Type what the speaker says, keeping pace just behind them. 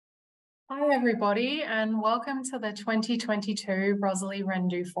Hi everybody, and welcome to the 2022 Rosalie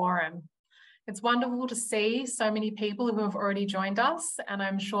Rendu Forum. It's wonderful to see so many people who have already joined us, and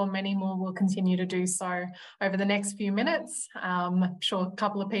I'm sure many more will continue to do so over the next few minutes. I'm sure a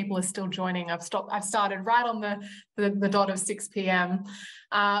couple of people are still joining. I've started right on the dot of 6 p.m.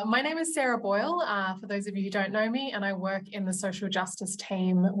 My name is Sarah Boyle, for those of you who don't know me, and I work in the social justice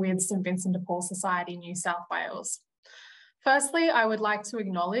team with St Vincent de Paul Society, New South Wales. Firstly, I would like to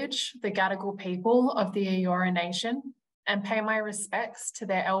acknowledge the Gadigal people of the Eora Nation and pay my respects to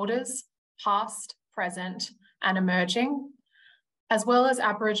their elders, past, present, and emerging, as well as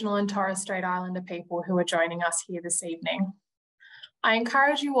Aboriginal and Torres Strait Islander people who are joining us here this evening. I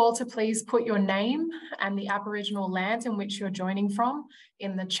encourage you all to please put your name and the Aboriginal land in which you're joining from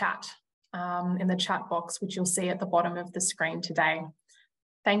in the chat box, which you'll see at the bottom of the screen today.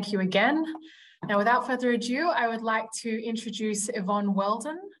 Thank you again. Now, without further ado, I would like to introduce Yvonne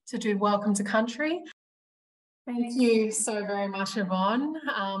Weldon to do Welcome to Country. Thank you so very much, Yvonne.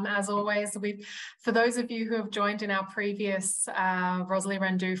 As always, for those of you who have joined in our previous Rosalie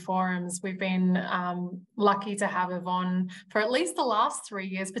Rendu forums, we've been lucky to have Yvonne for at least the last 3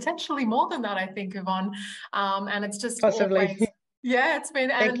 years, potentially more than that, I think, Yvonne. And it's just possibly. Always, yeah, it's been.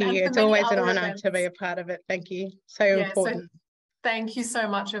 Thank you. It's always an honour to be a part of it. Thank you. So important. Thank you so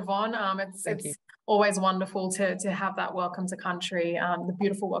much, Yvonne. It's always wonderful to have that welcome to country, the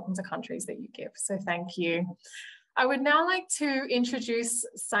beautiful welcome to countries that you give. So thank you. I would now like to introduce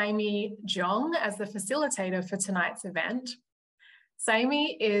Saimi Jong as the facilitator for tonight's event.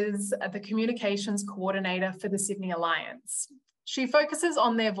 Saimi is the communications coordinator for the Sydney Alliance. She focuses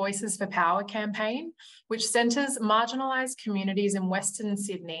on their Voices for Power campaign, which centres marginalised communities in Western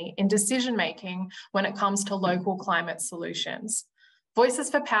Sydney in decision-making when it comes to local climate solutions. Voices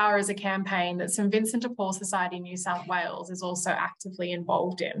for Power is a campaign that St Vincent de Paul Society New South Wales is also actively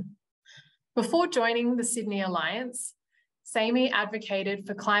involved in. Before joining the Sydney Alliance, Saimi advocated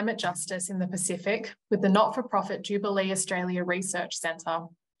for climate justice in the Pacific with the not-for-profit Jubilee Australia Research Centre.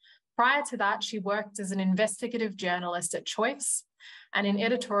 Prior to that, she worked as an investigative journalist at Choice and in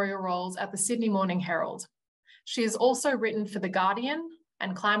editorial roles at the Sydney Morning Herald. She has also written for The Guardian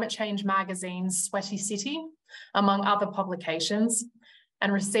and climate change magazine's Sweaty City, among other publications,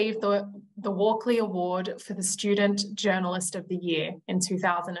 and received the Walkley Award for the Student Journalist of the Year in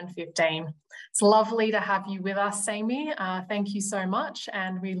 2015. It's lovely to have you with us, Saimi. Thank you so much,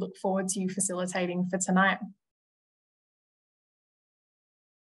 and we look forward to you facilitating for tonight.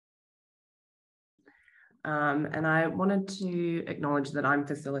 And I wanted to acknowledge that I'm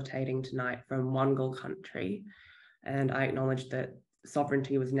facilitating tonight from Wangal country, and I acknowledge that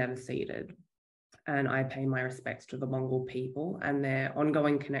sovereignty was never ceded. And I pay my respects to the Wangal people and their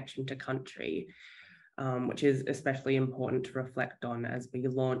ongoing connection to country, which is especially important to reflect on as we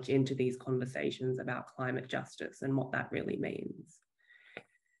launch into these conversations about climate justice and what that really means.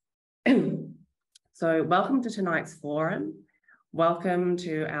 So welcome to tonight's forum. Welcome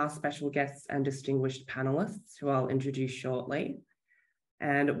to our special guests and distinguished panelists, who I'll introduce shortly.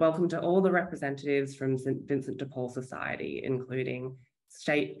 And welcome to all the representatives from St Vincent de Paul Society, including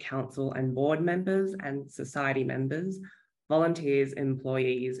State Council and board members and society members, volunteers,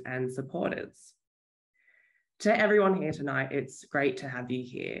 employees, and supporters. To everyone here tonight, it's great to have you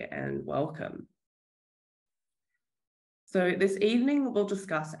here and welcome. So this evening, we'll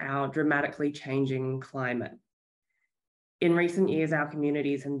discuss our dramatically changing climate. In recent years, our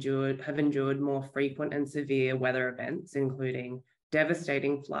communities have endured more frequent and severe weather events, including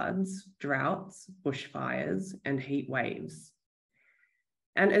devastating floods, droughts, bushfires, and heat waves.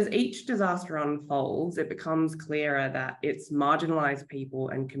 And as each disaster unfolds, it becomes clearer that it's marginalised people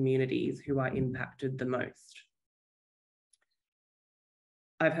and communities who are impacted the most.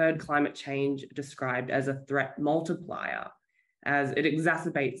 I've heard climate change described as a threat multiplier, as it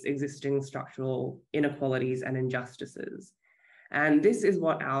exacerbates existing structural inequalities and injustices. And this is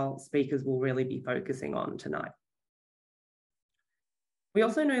what our speakers will really be focusing on tonight. We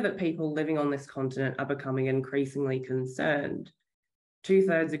also know that people living on this continent are becoming increasingly concerned.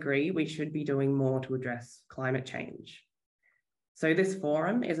 2/3 agree we should be doing more to address climate change. So this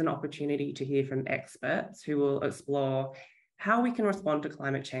forum is an opportunity to hear from experts who will explore how we can respond to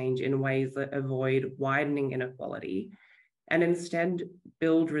climate change in ways that avoid widening inequality and instead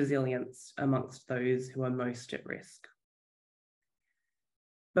build resilience amongst those who are most at risk.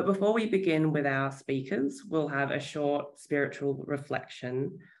 But before we begin with our speakers, we'll have a short spiritual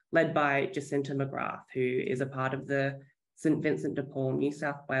reflection led by Jacinta McGrath, who is a part of the St Vincent de Paul New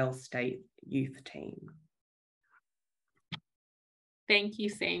South Wales State Youth Team. Thank you,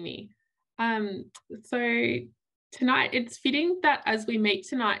 Saimi. So Tonight, it's fitting that as we meet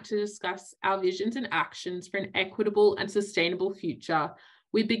tonight to discuss our visions and actions for an equitable and sustainable future,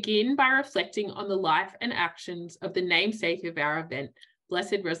 we begin by reflecting on the life and actions of the namesake of our event,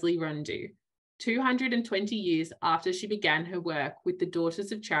 Blessed Rosalie Rendu, 220 years after she began her work with the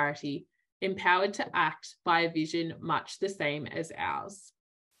Daughters of Charity, empowered to act by a vision much the same as ours.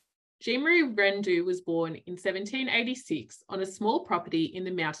 Jean-Marie Rendu was born in 1786 on a small property in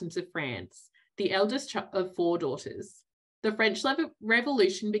the mountains of France, the eldest of 4 daughters. The French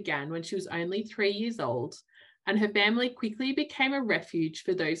Revolution began when she was only 3 years old, and her family quickly became a refuge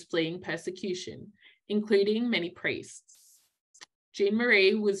for those fleeing persecution, including many priests.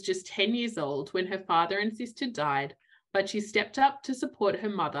 Jean-Marie was just 10 years old when her father and sister died, but she stepped up to support her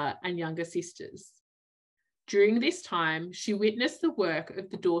mother and younger sisters. During this time, she witnessed the work of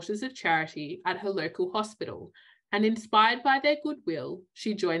the Daughters of Charity at her local hospital, and inspired by their goodwill,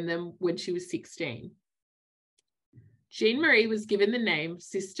 she joined them when she was 16. Jean-Marie was given the name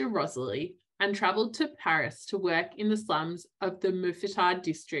Sister Rosalie and travelled to Paris to work in the slums of the Mouffetard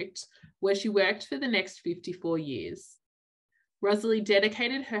district, where she worked for the next 54 years. Rosalie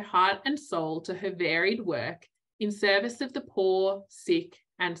dedicated her heart and soul to her varied work in service of the poor, sick,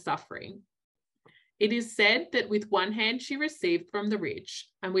 and suffering. It is said that with one hand she received from the rich,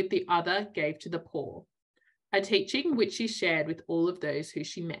 and with the other gave to the poor, a teaching which she shared with all of those who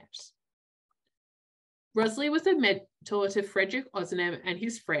she met. Rosalie was a mentor to Frederick Ozanam and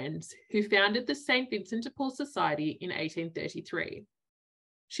his friends, who founded the St. Vincent de Paul Society in 1833.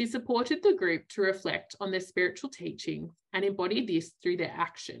 She supported the group to reflect on their spiritual teachings and embody this through their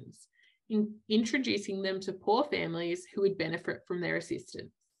actions, introducing them to poor families who would benefit from their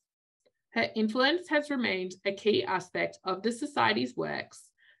assistance. Her influence has remained a key aspect of the Society's works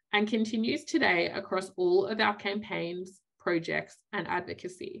and continues today across all of our campaigns, projects, and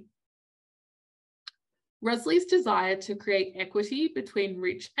advocacy. Rosalie's desire to create equity between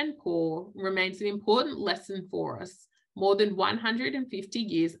rich and poor remains an important lesson for us more than 150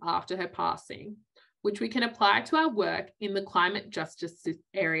 years after her passing, which we can apply to our work in the climate justice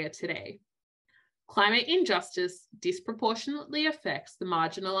area today. Climate injustice disproportionately affects the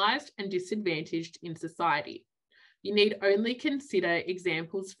marginalised and disadvantaged in society. You need only consider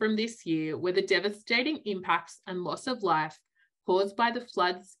examples from this year where the devastating impacts and loss of life caused by the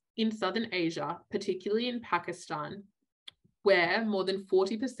floods in southern Asia, particularly in Pakistan, where more than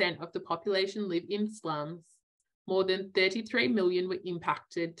 40% of the population live in slums, more than 33 million were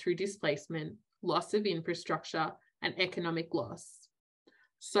impacted through displacement, loss of infrastructure, and economic loss.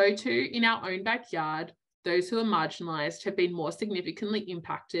 So too, in our own backyard, those who are marginalised have been more significantly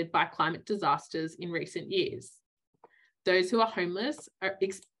impacted by climate disasters in recent years. Those who are homeless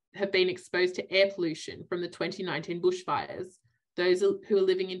have been exposed to air pollution from the 2019 bushfires. Those who are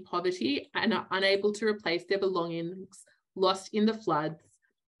living in poverty and are unable to replace their belongings lost in the floods,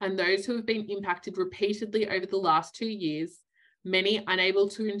 and those who have been impacted repeatedly over the last 2 years, many unable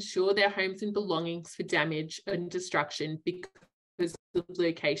to insure their homes and belongings for damage and destruction because of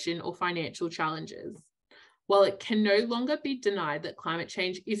location or financial challenges. While it can no longer be denied that climate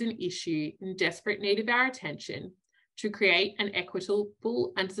change is an issue in desperate need of our attention, to create an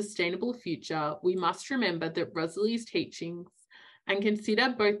equitable and sustainable future, we must remember that Rosalie's teachings and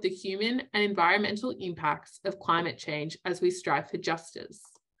consider both the human and environmental impacts of climate change as we strive for justice.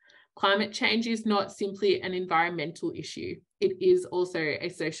 Climate change is not simply an environmental issue, it is also a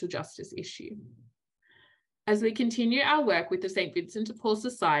social justice issue. As we continue our work with the St. Vincent de Paul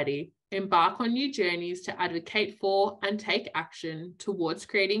Society, embark on new journeys to advocate for and take action towards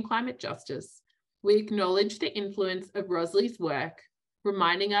creating climate justice, we acknowledge the influence of Rosalie's work,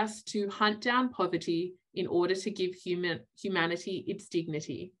 reminding us to hunt down poverty in order to give humanity its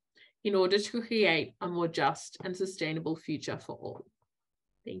dignity, in order to create a more just and sustainable future for all.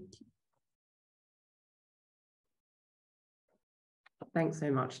 Thank you. Thanks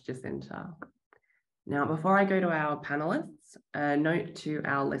so much, Jacinta. Now, before I go to our panelists, a note to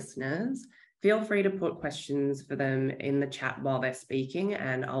our listeners, feel free to put questions for them in the chat while they're speaking,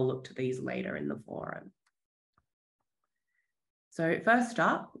 and I'll look to these later in the forum. So first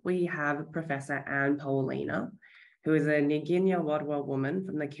up, we have Professor Anne Poelina, who is a Nginya Wadwa woman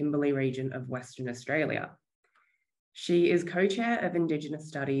from the Kimberley region of Western Australia. She is co-chair of Indigenous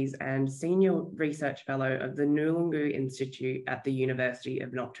Studies and senior research fellow of the Nulungu Institute at the University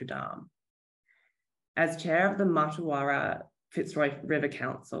of Notre. As chair of the Matawara Fitzroy River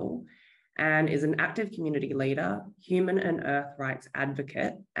Council, Anne is an active community leader, human and earth rights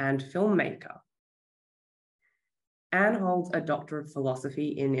advocate, and filmmaker. Anne holds a Doctor of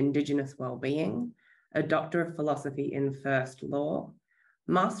Philosophy in Indigenous Wellbeing, a Doctor of Philosophy in First Law,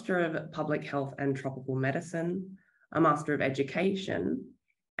 Master of Public Health and Tropical Medicine, a Master of Education,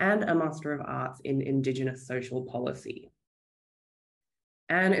 and a Master of Arts in Indigenous Social Policy.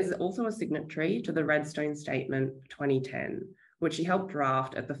 Anne is also a signatory to the Redstone Statement 2010, which she helped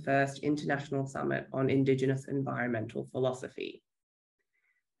draft at the first International Summit on Indigenous Environmental Philosophy.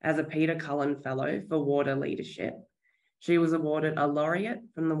 As a Peter Cullen Fellow for Water Leadership, she was awarded a laureate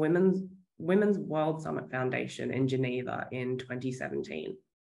from the Women's World Summit Foundation in Geneva in 2017.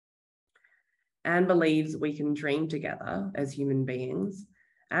 Anne believes we can dream together as human beings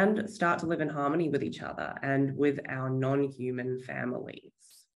and start to live in harmony with each other and with our non-human families.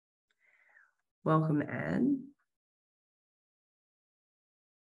 Welcome, Anne.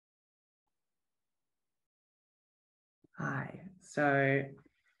 Hi. So,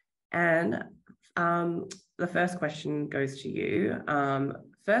 Anne, the first question goes to you.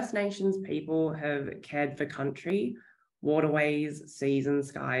 First Nations people have cared for country, waterways, seas and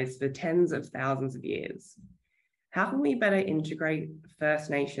skies for tens of thousands of years. How can we better integrate First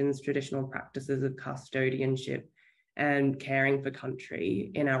Nations traditional practices of custodianship and caring for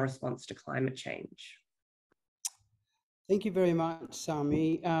country in our response to climate change? Thank you very much,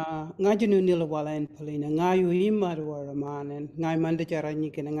 Sami. Ngajunu nila wala en Poelina, ngayu imarwara manen, ngai mandajara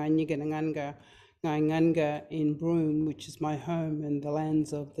nyigana nganga in Broome, which is my home and the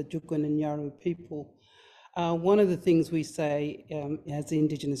lands of the Jukan and Yaru people. One of the things we say as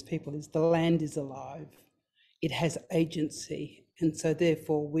Indigenous people is the land is alive. It has agency, and so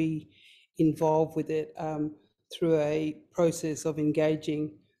therefore we involve with it through a process of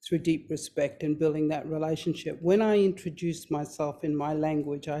engaging through deep respect and building that relationship. When I introduced myself in my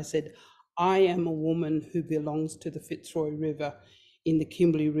language, I said, I am a woman who belongs to the Fitzroy River in the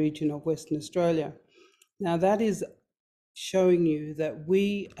Kimberley region of Western Australia. Now that is showing you that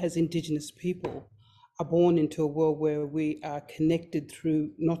we as Indigenous people are born into a world where we are connected through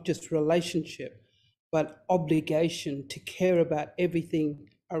not just relationship, but obligation to care about everything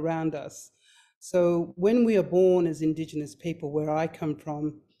around us. So when we are born as Indigenous people, where I come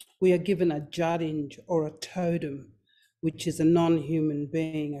from, we are given a jarinj or a totem, which is a non-human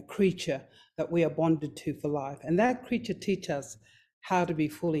being, a creature that we are bonded to for life. And that creature teaches us how to be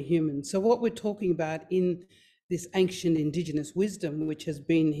fully human. So what we're talking about in this ancient Indigenous wisdom, which has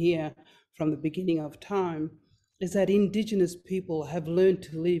been here from the beginning of time, is that Indigenous people have learned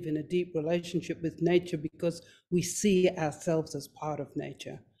to live in a deep relationship with nature because we see ourselves as part of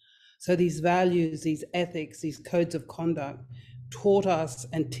nature. So these values, these ethics, these codes of conduct taught us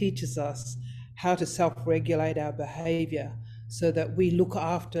and teaches us how to self-regulate our behavior so that we look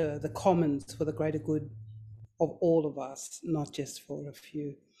after the commons for the greater good of all of us, not just for a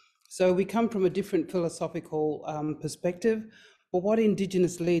few. So we come from a different philosophical perspective, but what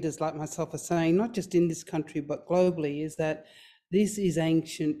Indigenous leaders like myself are saying, not just in this country, but globally, is that this is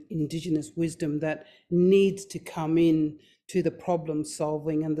ancient Indigenous wisdom that needs to come in to the problem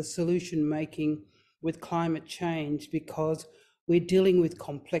solving and the solution making with climate change, because we're dealing with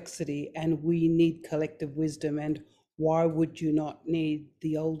complexity and we need collective wisdom. And why would you not need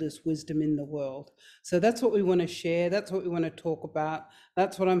the oldest wisdom in the world? So that's what we want to share. That's what we want to talk about.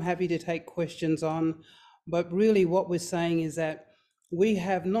 That's what I'm happy to take questions on. But really what we're saying is that we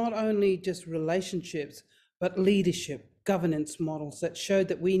have not only just relationships, but leadership, governance models that showed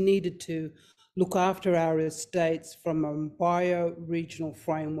that we needed to look after our estates from a bio-regional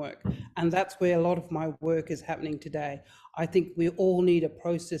framework. And that's where a lot of my work is happening today. I think we all need a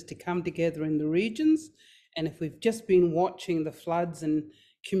process to come together in the regions. And if we've just been watching the floods and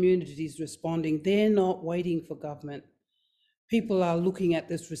communities responding, they're not waiting for government. People are looking at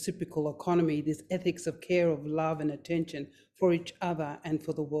this reciprocal economy, this ethics of care, of love and attention for each other and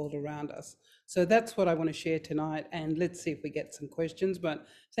for the world around us. So that's what I want to share tonight, and let's see if we get some questions. But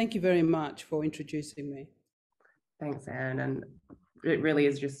thank you very much for introducing me. Thanks, Anne. And it really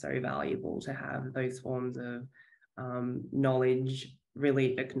is just so valuable to have those forms of knowledge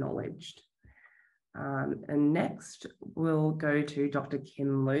really acknowledged. And next we'll go to Dr.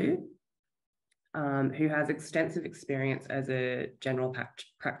 Kim Liu, who has extensive experience as a general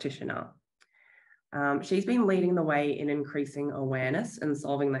practitioner. She's been leading the way in increasing awareness and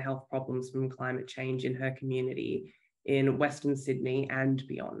solving the health problems from climate change in her community in Western Sydney and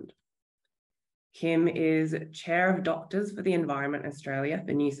beyond. Kim is Chair of Doctors for the Environment Australia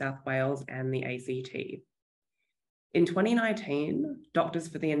for New South Wales and the ACT. In 2019, Doctors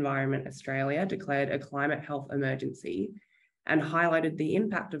for the Environment Australia declared a climate health emergency and highlighted the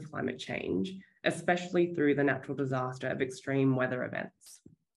impact of climate change, especially through the natural disaster of extreme weather events.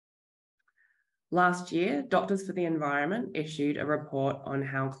 Last year, Doctors for the Environment issued a report on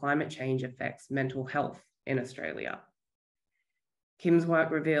how climate change affects mental health in Australia. Kim's work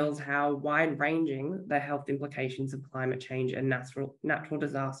reveals how wide-ranging the health implications of climate change and natural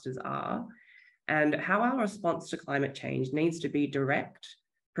disasters are, and how our response to climate change needs to be direct,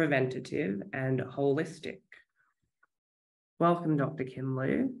 preventative, and holistic. Welcome, Dr. Kim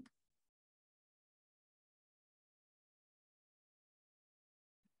Liu.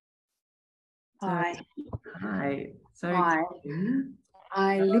 Hi. Hi. So, Hi. Kim,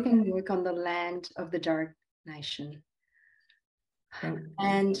 I live and work on the land of the Darug Nation.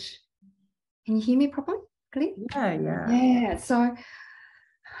 And can you hear me properly? Yeah. So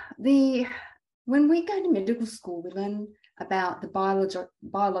when we go to medical school, we learn about the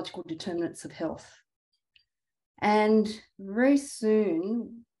biological determinants of health. And very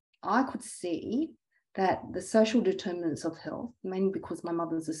soon I could see that the social determinants of health, mainly because my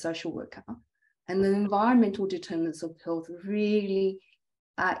mother's a social worker, and the environmental determinants of health really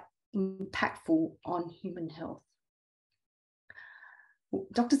are impactful on human health.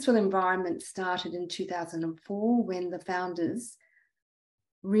 Doctors for the Environment started in 2004 when the founders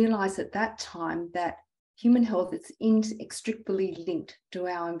realized at that time that human health is inextricably linked to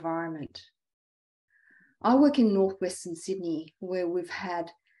our environment. I work in northwestern Sydney, where we've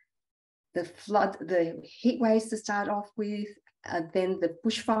had the heat waves to start off with, then the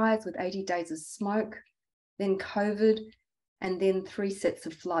bushfires with 80 days of smoke, then COVID, and then 3 sets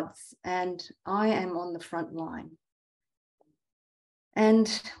of floods. And I am on the front line.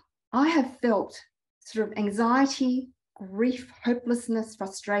 And I have felt sort of anxiety, grief, hopelessness,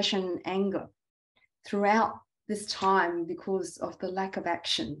 frustration, and anger throughout this time because of the lack of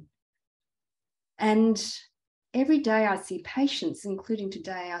action. And every day I see patients, including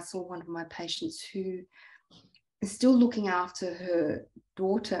today, I saw one of my patients who is still looking after her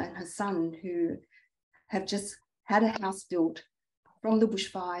daughter and her son, who have just had a house built from the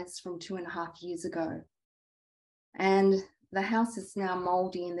bushfires from 2.5 years ago. And the house is now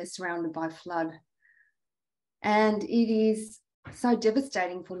mouldy and they're surrounded by flood. And it is so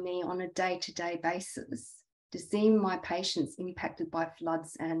devastating for me on a day-to-day basis to see my patients impacted by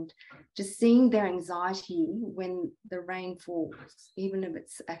floods and just seeing their anxiety when the rain falls, even if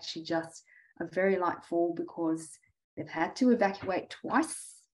it's actually just a very light fall, because they've had to evacuate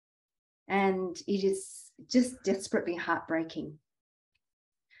twice. And it is just desperately heartbreaking.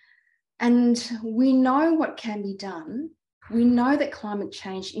 And we know what can be done. We know that climate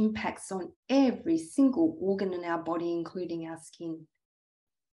change impacts on every single organ in our body, including our skin.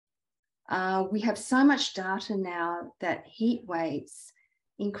 We have so much data now that heat waves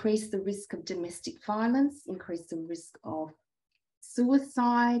increase the risk of domestic violence, increase the risk of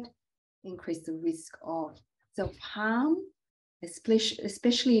suicide, increase the risk of self-harm,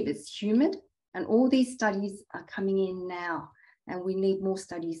 especially if it's humid. And all these studies are coming in now, and we need more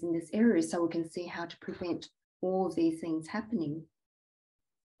studies in this area so we can see how to prevent all of these things happening.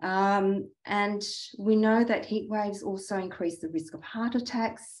 And we know that heat waves also increase the risk of heart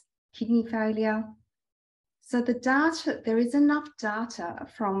attacks, kidney failure. So the data, there is enough data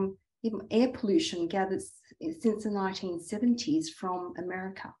from air pollution gathered since the 1970s from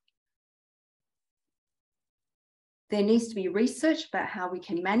America. There needs to be research about how we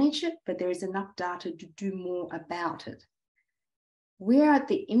can manage it, but there is enough data to do more about it. We're at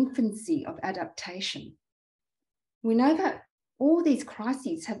the infancy of adaptation. We know that all these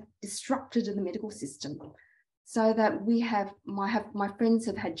crises have disrupted the medical system, so that we have, my friends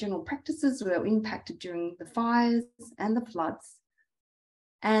have had general practices who were impacted during the fires and the floods.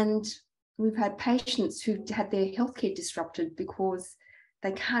 And we've had patients who've had their healthcare disrupted because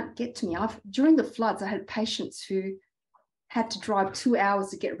they can't get to me. During the floods, I had patients who had to drive 2 hours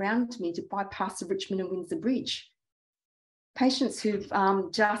to get around to me to bypass the Richmond and Windsor Bridge. Patients who've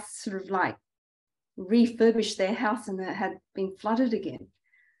just sort of like refurbished their house and it had been flooded again.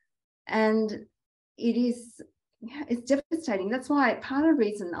 And it's devastating. That's why part of the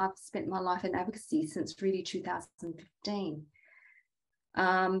reason I've spent my life in advocacy since really 2015,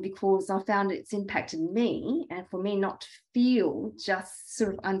 because I found it's impacted me, and for me not to feel just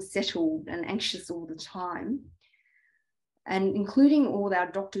sort of unsettled and anxious all the time, and including all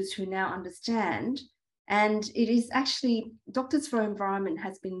our doctors who now understand. And it is actually, Doctors for Environment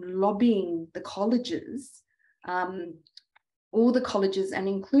has been lobbying the colleges, all the colleges, and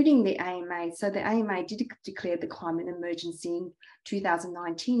including the AMA. So the AMA did declare the climate emergency in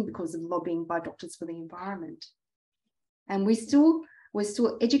 2019 because of lobbying by Doctors for the Environment. And we're still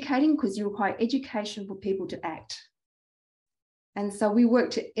educating, because you require education for people to act. And so we work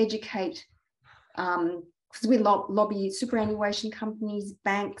to educate, because we lobby superannuation companies,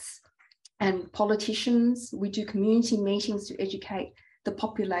 banks, and politicians. We do community meetings to educate the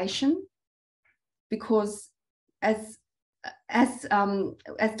population, because as as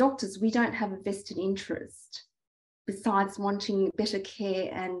doctors, we don't have a vested interest besides wanting better care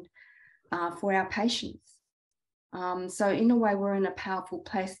and for our patients. So in a way, we're in a powerful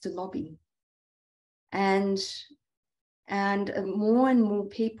place to lobby. And more and more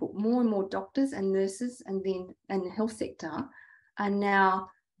people, more and more doctors and nurses and the health sector are now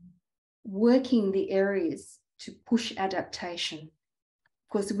working the areas to push adaptation.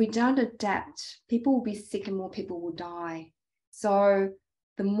 Because if we don't adapt, people will be sick and more people will die. So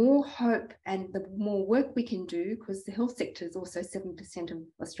the more hope and the more work we can do, because the health sector is also 7% of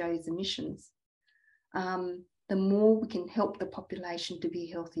Australia's emissions, the more we can help the population to be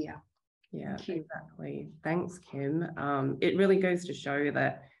healthier. Yeah, exactly. Thanks, Kim. It really goes to show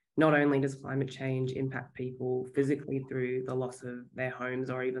that not only does climate change impact people physically through the loss of their homes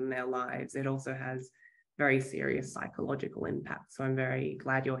or even their lives, it also has very serious psychological impact. So I'm very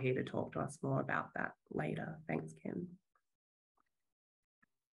glad you're here to talk to us more about that later. Thanks, Kim.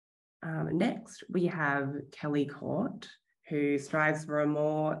 Next, we have Kellie Court, who strives for a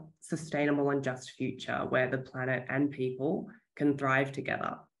more sustainable and just future where the planet and people can thrive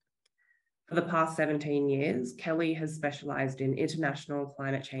together. For the past 17 years, Kellie has specialised in international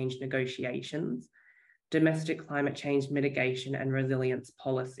climate change negotiations, domestic climate change mitigation and resilience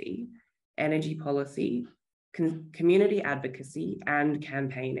policy, energy policy, community advocacy, and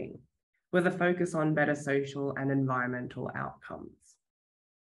campaigning, with a focus on better social and environmental outcomes.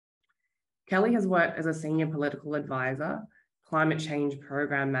 Kellie has worked as a senior political advisor, climate change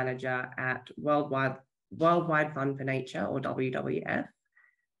program manager at Worldwide Fund for Nature, or WWF,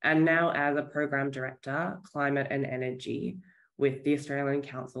 and now as a program director, climate and energy, with the Australian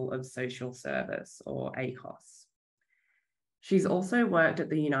Council of Social Service, or ACOS. She's also worked at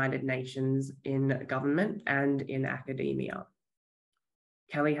the United Nations in government and in academia.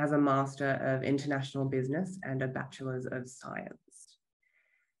 Kellie has a Master of International Business and a Bachelor's of Science.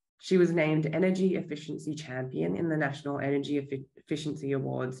 She was named Energy Efficiency Champion in the National Energy Efficiency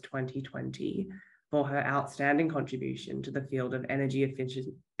Awards 2020 for her outstanding contribution to the field of energy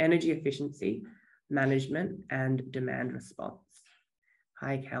efficiency, management, and demand response.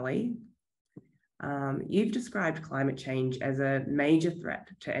 Hi, Kellie. You've described climate change as a major threat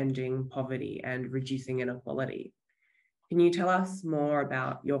to ending poverty and reducing inequality. Can you tell us more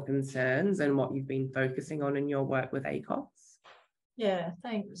about your concerns and what you've been focusing on in your work with ACOS? Yeah,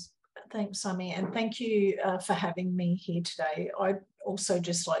 thanks. Thanks, Sami, and thank you for having me here today. I'd also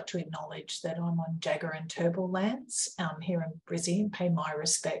just like to acknowledge that I'm on Jagger and Turrbal lands here in Brizzy, and pay my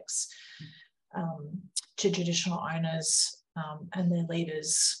respects to traditional owners and their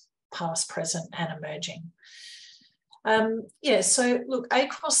leaders, past, present and emerging. Yeah, so look,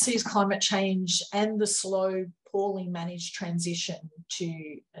 ACOS sees climate change and the slow, poorly managed transition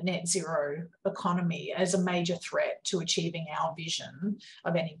to a net zero economy as a major threat to achieving our vision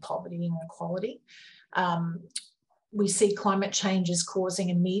of ending poverty and inequality. We see climate change as causing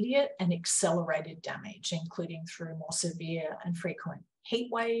immediate and accelerated damage, including through more severe and frequent heat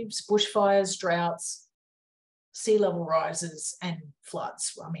waves, bushfires, droughts, sea level rises and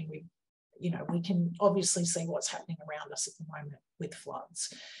floods. I mean, we can obviously see what's happening around us at the moment with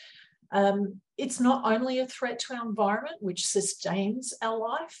floods. It's not only a threat to our environment, which sustains our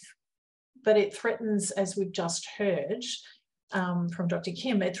life, but it threatens, as we've just heard from Dr.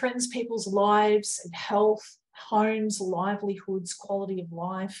 Kim, it threatens people's lives, health, homes, livelihoods, quality of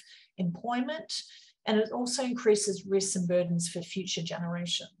life, employment, and it also increases risks and burdens for future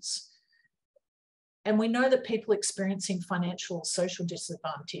generations. And we know that people experiencing financial or social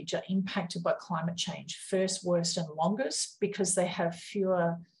disadvantage are impacted by climate change first, worst, and longest because they have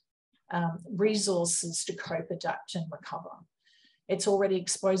fewer resources to cope, adapt, and recover. It's already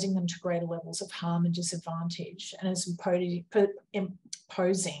exposing them to greater levels of harm and disadvantage, and is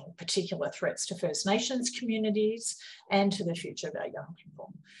imposing particular threats to First Nations communities and to the future of our young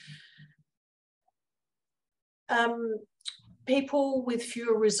people. People with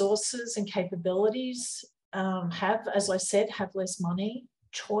fewer resources and capabilities as I said, have less money,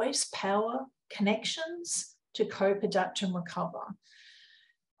 choice, power, connections to cope, adapt, and recover.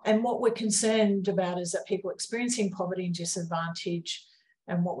 And what we're concerned about is that people experiencing poverty and disadvantage,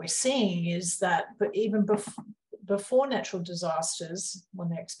 and what we're seeing is that, but even before natural disasters, when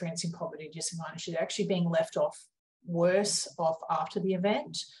they're experiencing poverty and disadvantage, they're actually being left worse off after the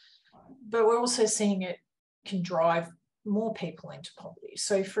event. But we're also seeing it can drive more people into poverty.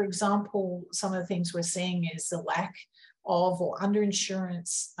 So for example, some of the things we're seeing is the lack of or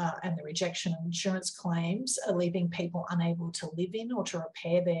underinsurance and the rejection of insurance claims are leaving people unable to live in or to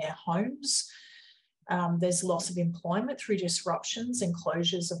repair their homes. There's loss of employment through disruptions and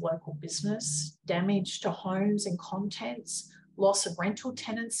closures of local business, damage to homes and contents, loss of rental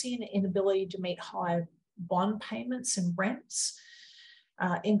tenancy and inability to meet higher bond payments and rents,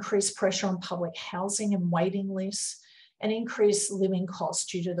 increased pressure on public housing and waiting lists, and increased living costs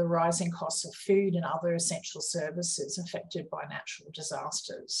due to the rising costs of food and other essential services affected by natural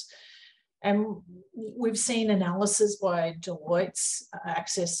disasters. And we've seen analysis by Deloitte's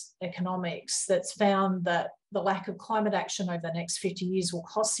Access Economics that's found that the lack of climate action over the next 50 years will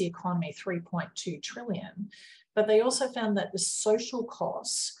cost the economy 3.2 trillion. But they also found that the social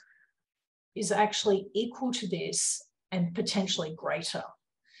costs is actually equal to this and potentially greater.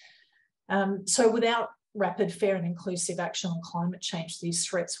 So without rapid, fair and inclusive action on climate change, these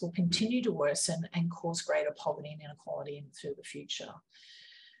threats will continue to worsen and cause greater poverty and inequality into the future.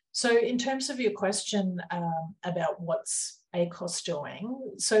 So in terms of your question about what's ACOS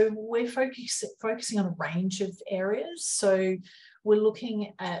doing, so we're focusing on a range of areas. So we're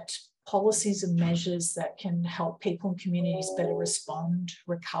looking at policies and measures that can help people and communities better respond,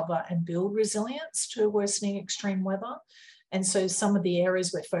 recover and build resilience to worsening extreme weather. And so some of the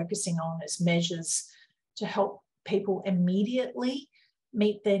areas we're focusing on is measures to help people immediately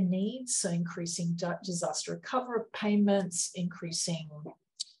meet their needs. So increasing disaster recovery payments, increasing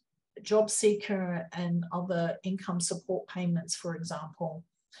job seeker and other income support payments, for example.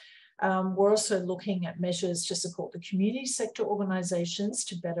 We're also looking at measures to support the community sector organisations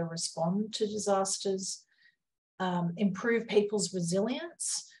to better respond to disasters, improve people's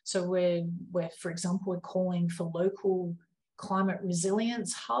resilience. So we're, for example, we're calling for local climate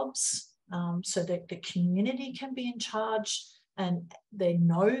resilience hubs so that the community can be in charge and they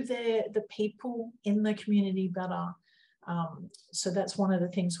know the people in the community better. So that's one of the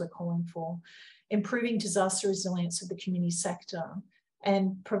things we're calling for. Improving disaster resilience of the community sector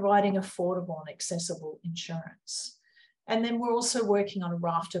and providing affordable and accessible insurance. And then we're also working on a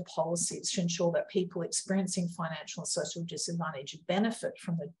raft of policies to ensure that people experiencing financial and social disadvantage benefit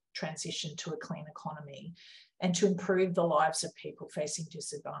from the transition to a clean economy and to improve the lives of people facing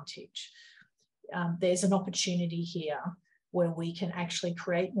disadvantage. There's an opportunity here where we can actually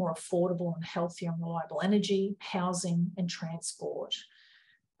create more affordable and healthier and reliable energy, housing and transport,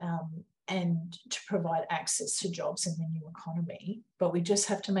 and to provide access to jobs in the new economy. But we just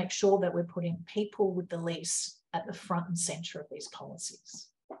have to make sure that we're putting people with the least at the front and centre of these policies.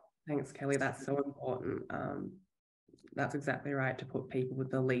 Thanks, Kellie. That's so important. That's exactly right, to put people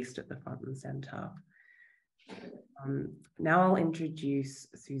with the least at the front and centre. Now I'll introduce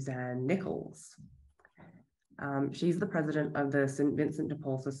Suzanne Nichols. She's the president of the St Vincent de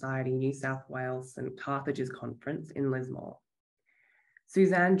Paul Society New South Wales St Carthage's conference in Lismore.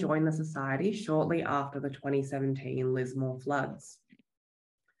 Suzanne joined the society shortly after the 2017 Lismore floods.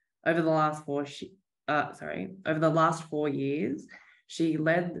 Over the last 4 years, she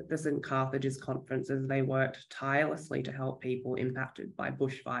led the St Carthage's conference as they worked tirelessly to help people impacted by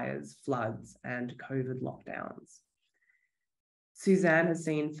bushfires, floods, and COVID lockdowns. Suzanne has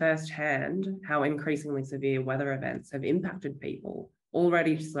seen firsthand how increasingly severe weather events have impacted people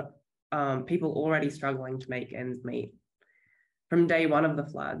already struggling to make ends meet. From day one of the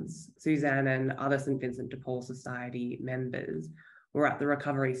floods, Suzanne and other St Vincent de Paul Society members were at the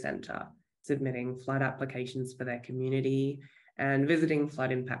Recovery Centre, submitting flood applications for their community and visiting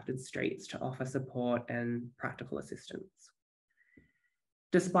flood-impacted streets to offer support and practical assistance.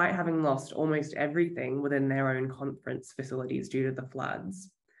 Despite having lost almost everything within their own conference facilities due to the floods,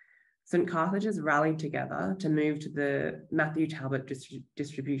 St Carthage has rallied together to move to the Matthew Talbot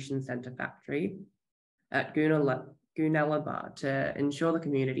Distribution Centre factory at Goonellabah to ensure the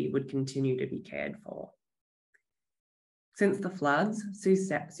community would continue to be cared for. Since the floods,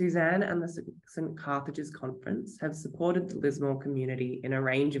 Suzanne and the St Carthage's conference have supported the Lismore community in a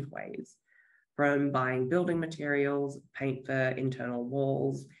range of ways, from buying building materials, paint for internal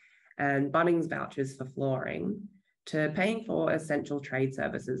walls, and Bunnings vouchers for flooring, to paying for essential trade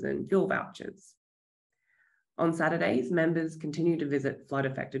services and fuel vouchers. On Saturdays, members continue to visit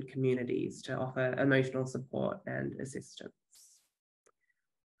flood-affected communities to offer emotional support and assistance.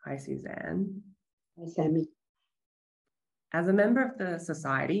 Hi, Suzanne. Hi, Sammy. As a member of the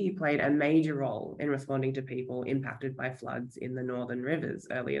society, you played a major role in responding to people impacted by floods in the Northern Rivers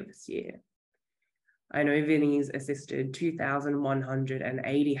earlier this year. I know Vinnie's assisted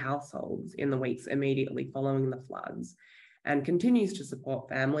 2,180 households in the weeks immediately following the floods and continues to support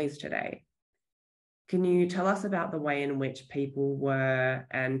families today. Can you tell us about the way in which people were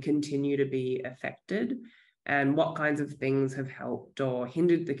and continue to be affected, and what kinds of things have helped or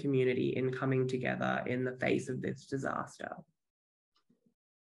hindered the community in coming together in the face of this disaster?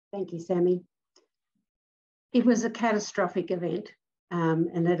 Thank you, Sammy. it was a catastrophic event,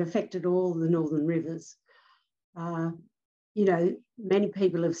 and it affected all the northern rivers. You know, many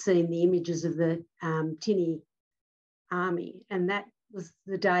people have seen the images of the Tinny army, and that was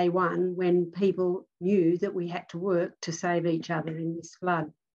the day one when people knew that we had to work to save each other in this flood.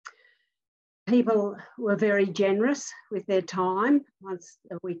 People were very generous with their time once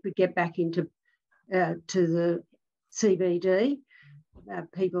we could get back into to the CBD.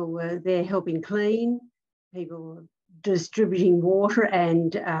 People were there helping clean, people were distributing water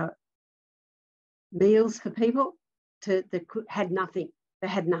and meals for people that had nothing. They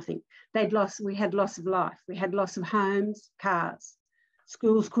had nothing. We had loss of life. We had loss of homes, cars.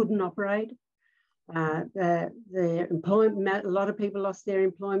 Schools couldn't operate. Their employment, a lot of people lost their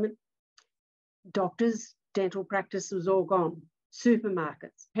employment. Doctors, dental practice was all gone.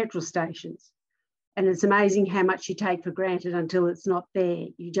 Supermarkets, petrol stations. And it's amazing how much you take for granted until it's not there.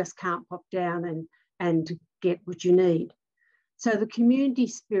 You just can't pop down and get what you need. So the community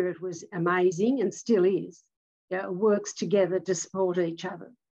spirit was amazing and still is. It works together to support each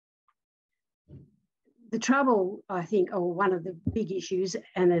other. The trouble, I think, or one of the big issues,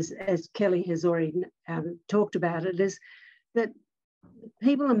 and as Kellie has already talked about it, is that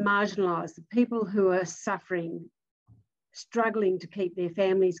people are marginalised. The people who are suffering, struggling to keep their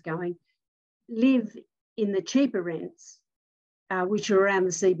families going, live in the cheaper rents, which are around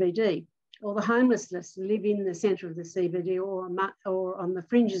the CBD, or the homelessness live in the centre of the CBD or on the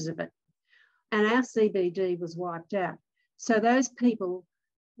fringes of it. And our CBD was wiped out. So those people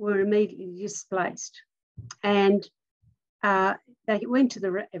were immediately displaced. And they went to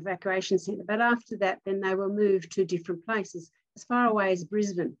the evacuation centre. But after that, then they were moved to different places, as far away as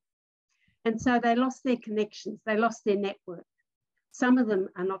Brisbane. And so they lost their connections. They lost their network. Some of them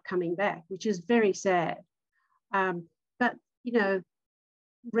are not coming back, which is very sad. But, you know,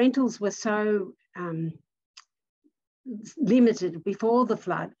 rentals were so limited before the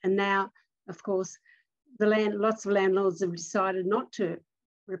flood. And now, of course, lots of landlords have decided not to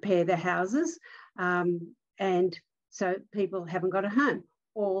repair their houses. And so people haven't got a home,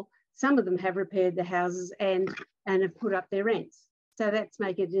 or some of them have repaired their houses and have put up their rents. So that's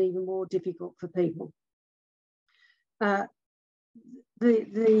making it even more difficult for people. I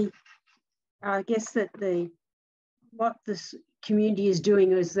guess that what this community is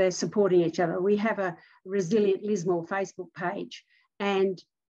doing is they're supporting each other. We have a Resilient Lismore Facebook page, and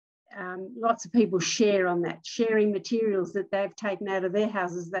lots of people share on that, sharing materials that they've taken out of their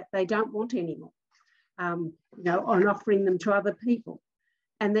houses that they don't want anymore, you know, and offering them to other people.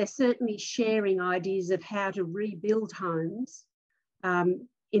 And they're certainly sharing ideas of how to rebuild homes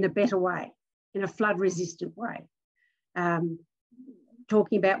in a better way, in a flood-resistant way,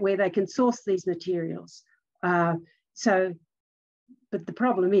 talking about where they can source these materials. But the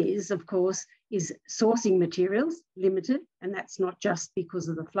problem is, of course, is sourcing materials limited, and that's not just because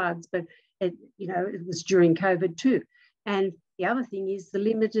of the floods, but it was during COVID too. And the other thing is the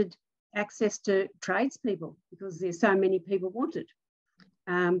limited access to tradespeople, because there's so many people wanted.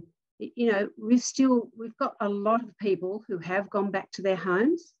 You know, we've got a lot of people who have gone back to their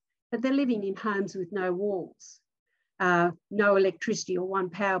homes, but they're living in homes with no walls, no electricity or one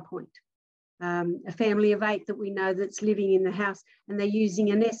power point. A family of 8 that we know that's living in the house, and they're using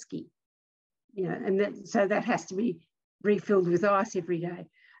an esky, you know, and so that has to be refilled with ice every day.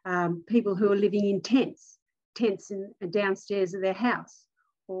 People who are living in tents downstairs of their house,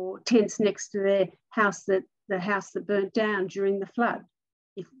 or tents next to their house, the house that burnt down during the flood.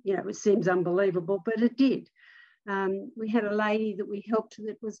 If you know, it seems unbelievable, but it did. We had a lady that we helped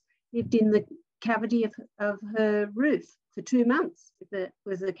that lived in the cavity of her roof for 2 months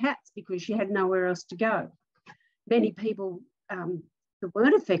with the cats, because she had nowhere else to go. Many people that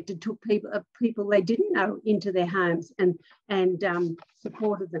weren't affected took people they didn't know into their homes and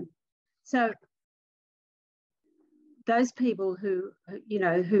supported them. So those people who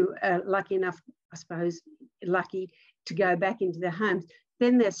are lucky enough, I suppose, to go back into their homes,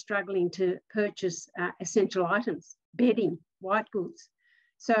 then they're struggling to purchase essential items, bedding, white goods.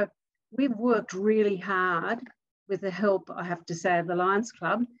 So we've worked really hard with the help, I have to say, of the Lions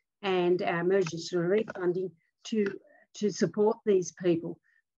Club and our emergency relief funding to support these people.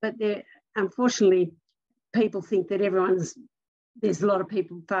 But unfortunately, people think that there's a lot of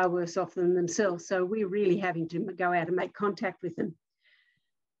people far worse off than themselves. So we're really having to go out and make contact with them.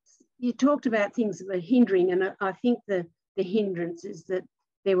 You talked about things that were hindering, and I think the hindrance is that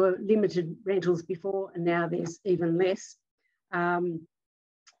there were limited rentals before, and now there's even less.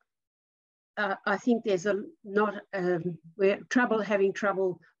 I think there's we're having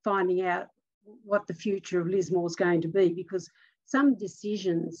trouble finding out what the future of Lismore is going to be, because some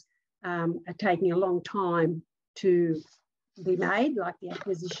decisions are taking a long time to be made, like the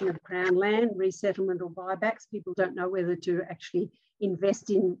acquisition of Crown land, resettlement or buybacks. People don't know whether to actually invest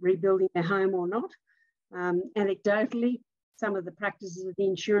in rebuilding their home or not. Anecdotally, some of the practices of the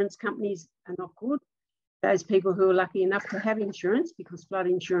insurance companies are not good. Those people who are lucky enough to have insurance, because flood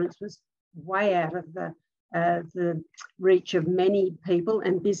insurance was way out of the reach of many people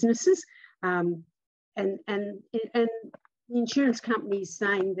and businesses, and the insurance companies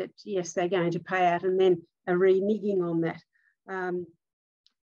saying that yes, they're going to pay out, and then are reneging on that.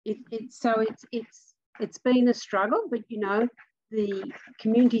 It's been a struggle, but you know, the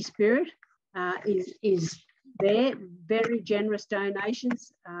community spirit is there. Very generous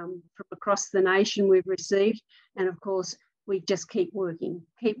donations from across the nation we've received, and of course we just keep working,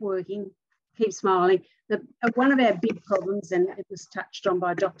 keep smiling. One of our big problems, and it was touched on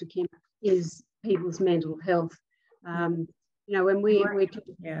by Dr. Kim, is people's mental health. You know, when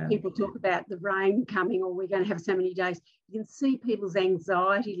people talk about the rain coming, or we're going to have so many days, you can see people's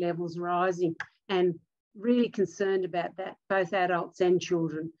anxiety levels rising, and really concerned about that, both adults and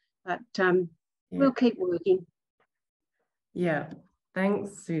children. But we'll keep working. Yeah,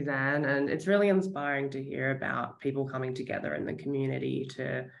 thanks, Suzanne. And it's really inspiring to hear about people coming together in the community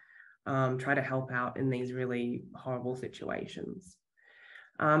to try to help out in these really horrible situations.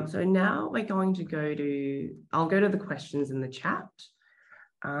 So now we're going to I'll go to the questions in the chat.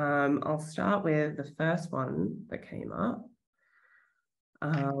 I'll start with the first one that came up.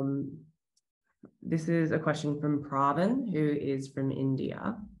 This is a question from Pravin, who is from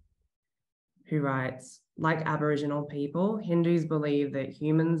India, who writes, like Aboriginal people, Hindus believe that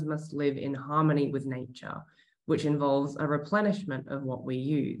humans must live in harmony with nature, which involves a replenishment of what we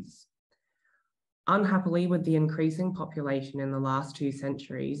use. Unhappily, with the increasing population in the last 2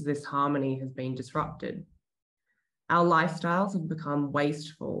 centuries, this harmony has been disrupted. Our lifestyles have become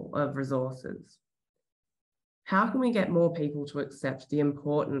wasteful of resources. How can we get more people to accept the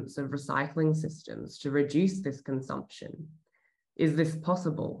importance of recycling systems to reduce this consumption? Is this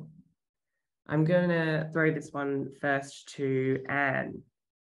possible? I'm going to throw this one first to Anne.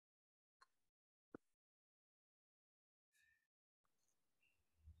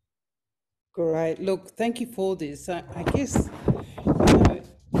 Great. Look, thank you for this. I guess, you know,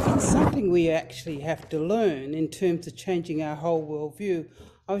 it's something we actually have to learn in terms of changing our whole worldview.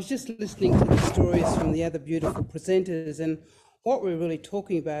 I was just listening to the stories from the other beautiful presenters, and what we're really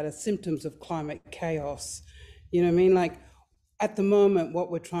talking about are symptoms of climate chaos. You know what I mean? Like, at the moment,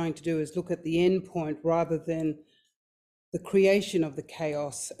 what we're trying to do is look at the end point rather than the creation of the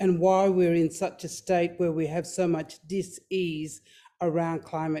chaos, and why we're in such a state where we have so much dis-ease around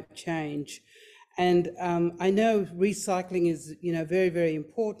climate change. And I know recycling is, you know, very, very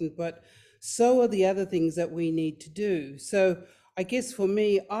important, but so are the other things that we need to do. So I guess for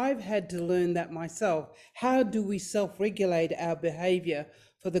me, I've had to learn that myself. How do we self-regulate our behavior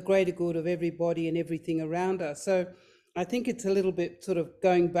for the greater good of everybody and everything around us? So I think it's a little bit sort of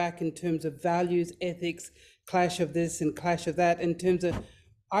going back in terms of values, ethics, clash of this and clash of that, in terms of,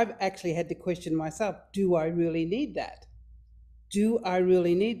 I've actually had to question myself, do I really need that? Do I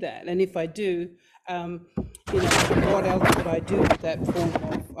really need that? And if I do, you know, what else would I do with that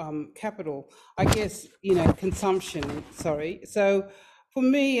form of capital? I guess, you know, consumption, sorry. So for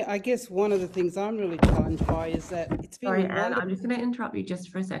me, I guess one of the things I'm really challenged by is that it's been— Sorry, Anne, I'm just going to interrupt you just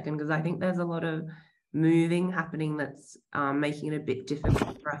for a second, because I think there's a lot of moving happening that's making it a bit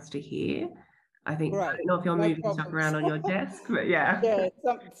difficult for us to hear. I think, right. I don't know if you're moving stuff around on your desk, but yeah. Yeah,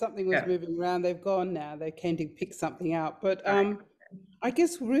 something was moving around. They've gone now. They came to pick something out. But I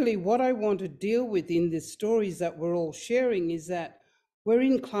guess really what I want to deal with in the stories that we're all sharing is that we're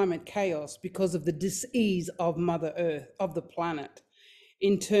in climate chaos because of the dis-ease of Mother Earth, of the planet,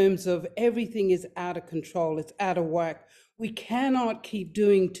 in terms of everything is out of control. It's out of whack. We cannot keep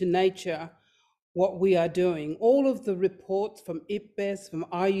doing to nature what we are doing. All of the reports from IPBES, from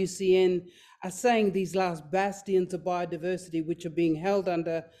IUCN, are saying these last bastions of biodiversity, which are being held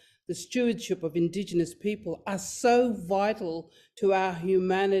under the stewardship of Indigenous people, are so vital to our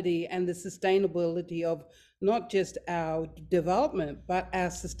humanity and the sustainability of not just our development, but our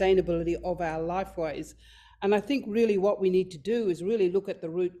sustainability of our lifeways. And I think really what we need to do is really look at the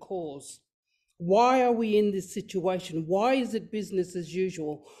root cause. Why are we in this situation? Why is it business as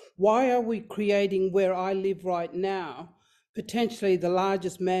usual? Why are we creating, where I live right now, potentially the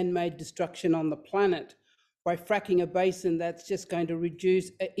largest man-made destruction on the planet by fracking a basin that's just going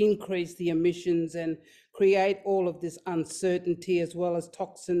to increase the emissions and create all of this uncertainty, as well as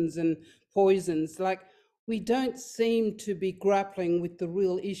toxins and poisons? Like, we don't seem to be grappling with the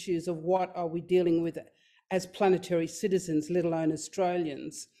real issues of what are we dealing with as planetary citizens, let alone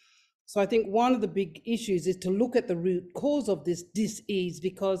Australians. So I think one of the big issues is to look at the root cause of this dis-ease,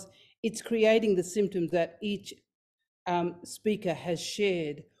 because it's creating the symptoms that each speaker has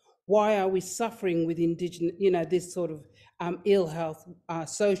shared. Why are we suffering with Indigenous, this sort of ill health,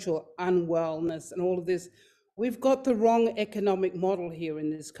 social unwellness and all of this? We've got the wrong economic model here in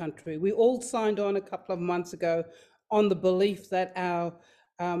this country. We all signed on a couple of months ago on the belief that our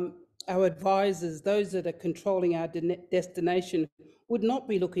advisors, those that are controlling our destination, would not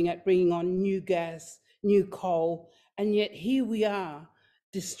be looking at bringing on new gas, new coal, and yet here we are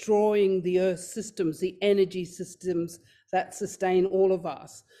destroying the earth systems, the energy systems that sustain all of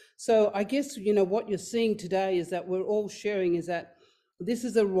us. So I guess, what you're seeing today is that we're all sharing is that this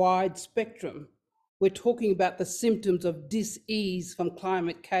is a wide spectrum. We're talking about the symptoms of dis-ease from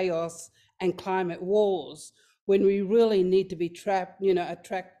climate chaos and climate wars, when we really need to be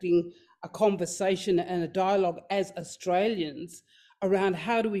attracting a conversation and a dialogue as Australians around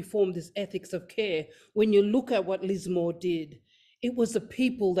how do we form this ethics of care. When you look at what Lismore did, it was the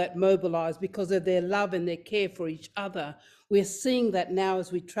people that mobilized because of their love and their care for each other. We're seeing that now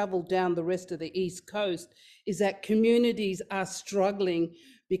as we travel down the rest of the East Coast, is that communities are struggling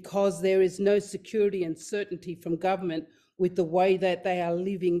because there is no security and certainty from government with the way that they are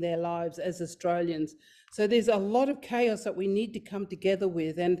living their lives as Australians. So there's a lot of chaos that we need to come together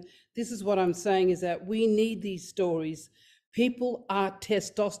with. And this is what I'm saying, is that we need these stories. People are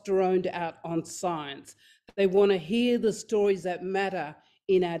testosteroned out on science. They want to hear the stories that matter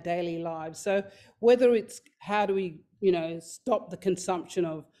in our daily lives. So whether it's how do we, stop the consumption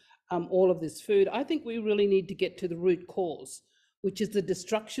of all of this food, I think we really need to get to the root cause, which is the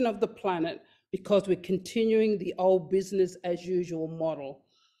destruction of the planet because we're continuing the old business as usual model.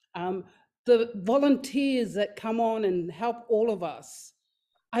 The volunteers that come on and help all of us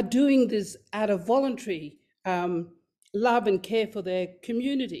are doing this out of voluntary love and care for their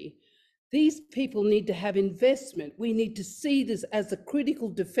community. These people need to have investment. We need to see this as a critical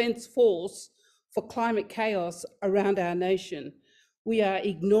defense force for climate chaos around our nation. We are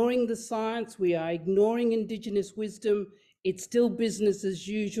ignoring the science, we are ignoring Indigenous wisdom. It's still business as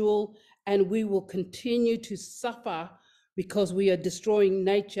usual, and we will continue to suffer because we are destroying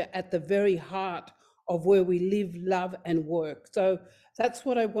nature at the very heart of where we live, love, and work. So that's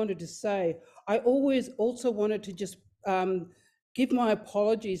what I wanted to say. I always also wanted to just give my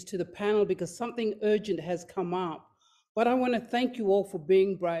apologies to the panel because something urgent has come up. But I want to thank you all for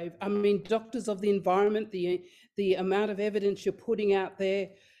being brave. I mean, doctors of the environment, the amount of evidence you're putting out there,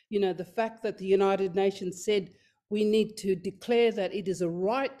 the fact that the United Nations said we need to declare that it is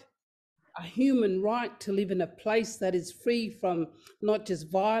a human right to live in a place that is free from not just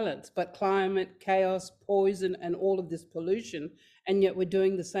violence, but climate, chaos, poison, and all of this pollution. And yet we're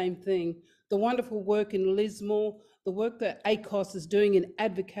doing the same thing. The wonderful work in Lismore, the work that ACOS is doing in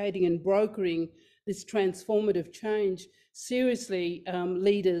advocating and brokering this transformative change. Seriously,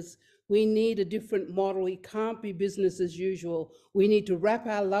 leaders, we need a different model. It can't be business as usual. We need to wrap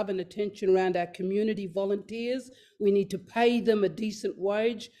our love and attention around our community volunteers. We need to pay them a decent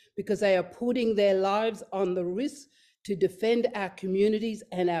wage because they are putting their lives on the risk to defend our communities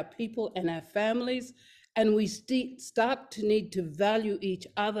and our people and our families. And we start to need to value each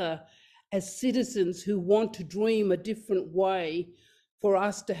other as citizens who want to dream a different way for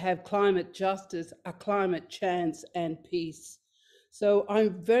us to have climate justice, a climate chance and peace. So I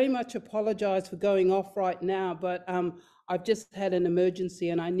very much apologize for going off right now, but I've just had an emergency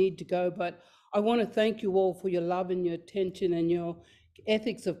and I need to go. But I want to thank you all for your love and your attention and your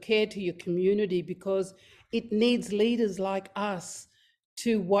ethics of care to your community, because it needs leaders like us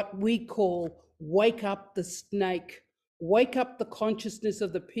to what we call wake up the snake, wake up the consciousness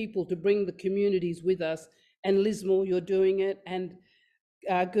of the people to bring the communities with us. And Lismore, you're doing it, and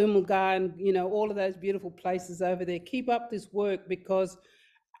Gurmulga and all of those beautiful places over there. Keep up this work, because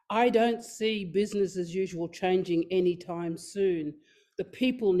I don't see business as usual changing anytime soon. The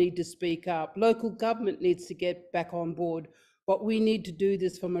people need to speak up. Local government needs to get back on board, but we need to do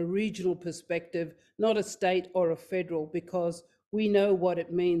this from a regional perspective, not a state or a federal, because we know what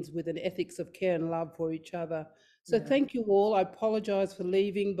it means with an ethics of care and love for each other. So Thank you all. I apologize for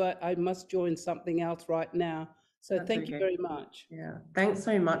leaving, but I must join something else right now. So thank you very much. Yeah, thanks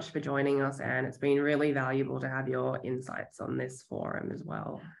so much for joining us, Anne. It's been really valuable to have your insights on this forum as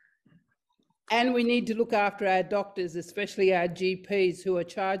well. And we need to look after our doctors, especially our GPs, who are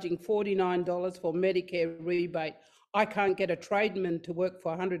charging $49 for Medicare rebate. I can't get a tradesman to work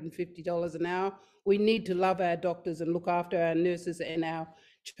for $150 an hour. We need to love our doctors and look after our nurses and our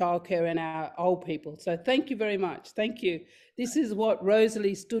childcare and our old people. So thank you very much. Thank you. This is what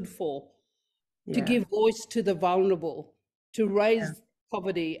Rosalie stood for. To give voice to the vulnerable, to raise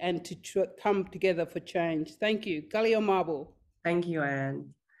poverty and to come together for change. Thank you. Kellie or Marble? Thank you,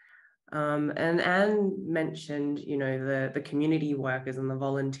 Anne. And Anne mentioned, you know, the community workers and the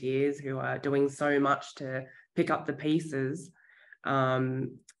volunteers who are doing so much to pick up the pieces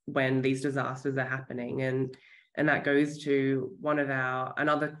when these disasters are happening. And that goes to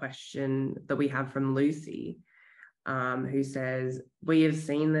another question that we have from Lucy, who says, we have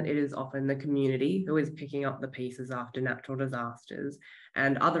seen that it is often the community who is picking up the pieces after natural disasters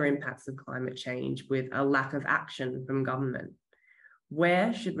and other impacts of climate change with a lack of action from government.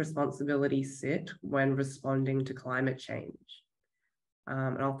 Where should responsibility sit when responding to climate change?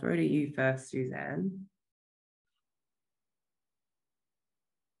 And I'll throw to you first, Suzanne.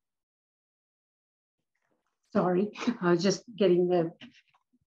 Sorry, I was just getting the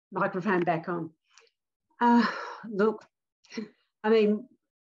microphone back on. Look, I mean,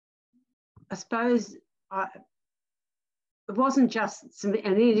 I suppose it wasn't just, and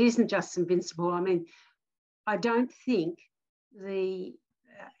it isn't just Invincible. I mean, I don't think the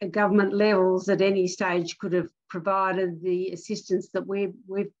government levels at any stage could have provided the assistance that we've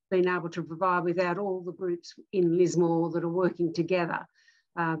been able to provide without all the groups in Lismore that are working together.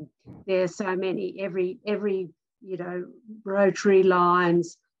 There are so many, every you know, Rotary,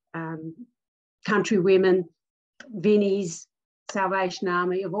 Lions, Country Women, Vinnies, Salvation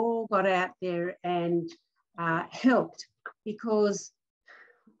Army have all got out there and helped, because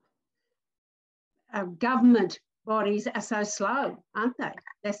government bodies are so slow, aren't they?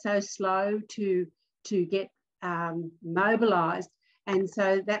 They're so slow to get mobilised, and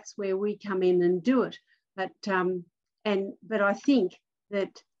so that's where we come in and do it. But I think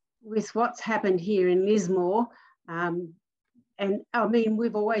that with what's happened here in Lismore, and I mean,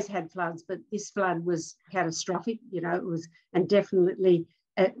 we've always had floods, but this flood was catastrophic. You know, it was, and definitely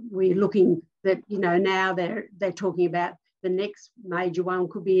we're looking that, you know, now they're talking about the next major one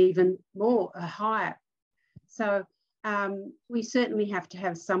could be even more higher. So we certainly have to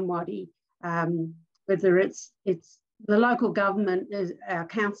have somebody, whether it's the local government, our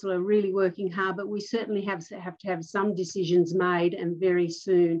council are really working hard, but we certainly have to have some decisions made, and very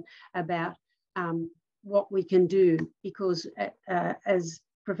soon, about what we can do, because as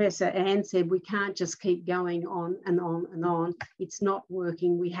Professor Anne said, we can't just keep going on and on and on. It's not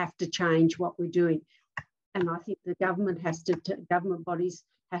working. We have to change what we're doing. And I think the government has to, government bodies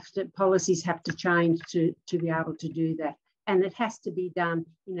have to, policies have to change to be able to do that. And it has to be done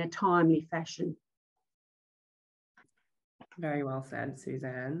in a timely fashion. Very well said,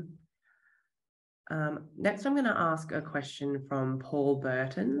 Suzanne. Next, I'm going to ask a question from Paul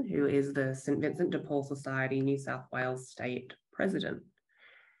Burton, who is the St Vincent de Paul Society New South Wales State President.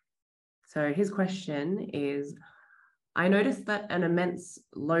 So his question is, I noticed that an immense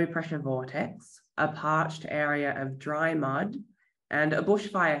low pressure vortex, a parched area of dry mud, and a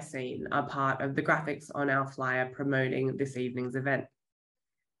bushfire scene are part of the graphics on our flyer promoting this evening's event.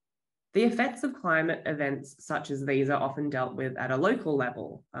 The effects of climate events such as these are often dealt with at a local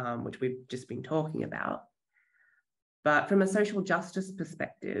level, which we've just been talking about. But from a social justice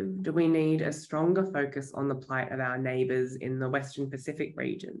perspective, do we need a stronger focus on the plight of our neighbours in the Western Pacific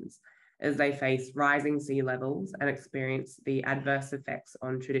regions as they face rising sea levels and experience the adverse effects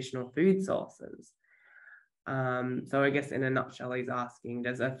on traditional food sources? So I guess in a nutshell, he's asking,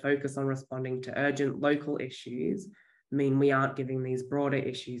 does a focus on responding to urgent local issues mean we aren't giving these broader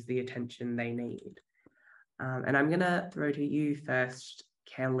issues the attention they need? And I'm going to throw to you first,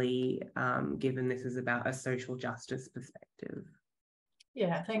 Kellie, given this is about a social justice perspective.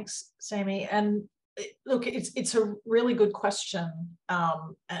 Yeah, thanks, Sammy. And look, it's a really good question,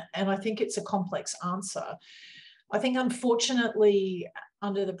 and I think it's a complex answer. I think, unfortunately,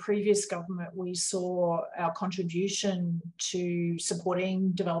 under the previous government, we saw our contribution to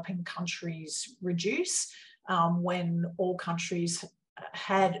supporting developing countries reduce when all countries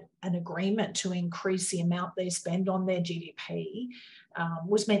had an agreement to increase the amount they spend on their GDP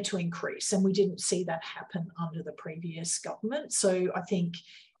was meant to increase, and we didn't see that happen under the previous government. So I think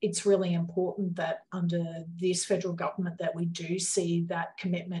it's really important that under this federal government that we do see that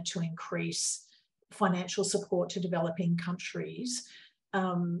commitment to increase financial support to developing countries,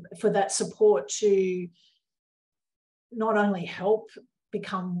 for that support to not only help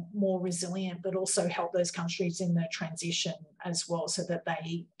become more resilient, but also help those countries in the transition as well, so that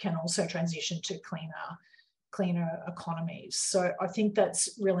they can also transition to cleaner economies. So I think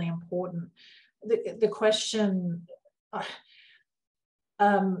that's really important. The question,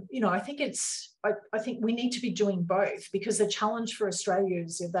 you know, I think we need to be doing both, because the challenge for Australia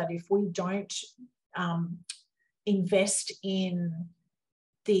is that if we don't invest in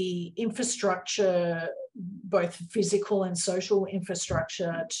the infrastructure both physical and social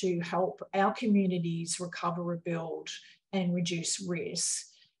infrastructure to help our communities recover, rebuild, and reduce risk,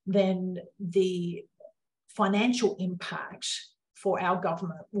 then the financial impact for our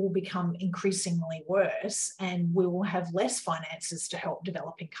government will become increasingly worse, and we will have less finances to help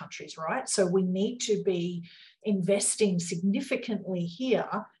developing countries, right? So we need to be investing significantly here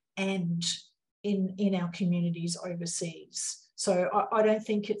and in our communities overseas. So I don't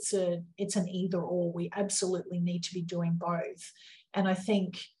think it's an either or. We absolutely need to be doing both. And I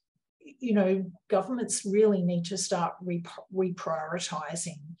think, you know, governments really need to start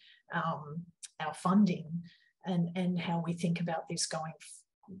reprioritising our funding and how we think about this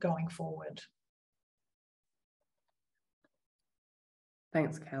going forward.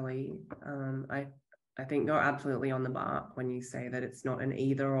 Thanks, Kellie. I think you're absolutely on the mark when you say that it's not an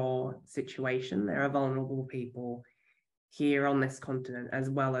either or situation. There are vulnerable people here on this continent as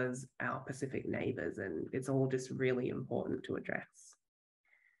well as our Pacific neighbours, and it's all just really important to address.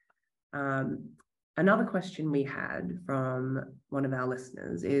 Another question we had from one of our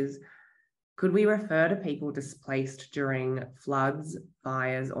listeners is, could we refer to people displaced during floods,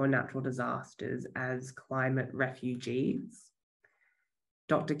 fires, or natural disasters as climate refugees?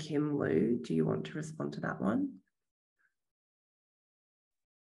 Dr. Kim Liu, do you want to respond to that one?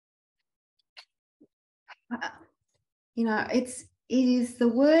 You know, it is the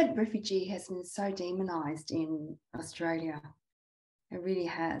word refugee has been so demonized in Australia. It really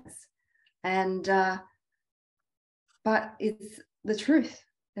has. And, but it's the truth.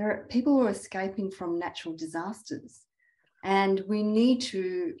 There are people who are escaping from natural disasters, and we need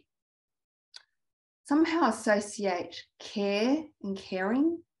to somehow associate care and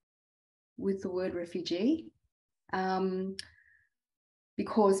caring with the word refugee,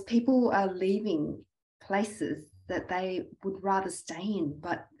 because people are leaving places that they would rather stay in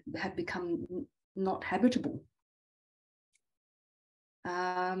but have become not habitable.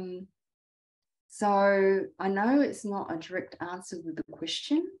 So I know it's not a direct answer to the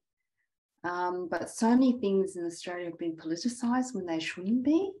question, but so many things in Australia have been politicised when they shouldn't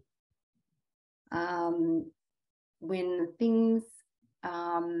be. When things,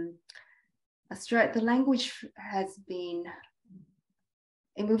 Australia, the language has been,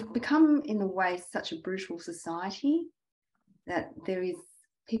 and we've become in a way such a brutal society that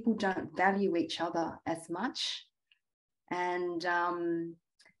people don't value each other as much, and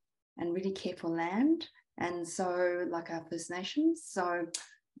really care for land. And so, like our First Nations, so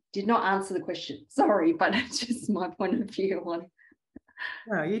did not answer the question, sorry, but it's just my point of view on.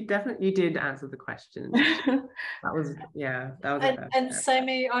 No, you did answer the question. That was and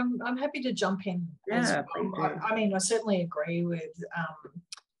Sammy, I'm happy to jump in. Yeah, I mean, I certainly agree with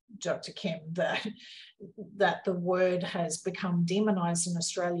Dr. Kim that the word has become demonized in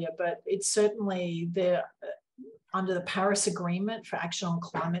Australia, but it's certainly there. Under the Paris Agreement for Action on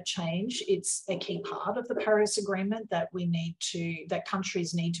Climate Change, it's a key part of the Paris Agreement that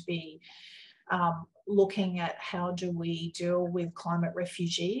countries need to be looking at how do we deal with climate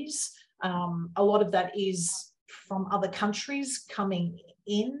refugees. A lot of that is from other countries coming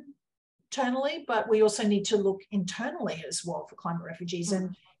in internally, but we also need to look internally as well for climate refugees.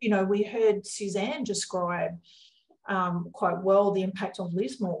 And, you know, we heard Suzanne describe quite well the impact of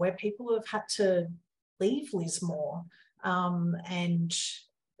Lismore, where people have had to leave Lismore, and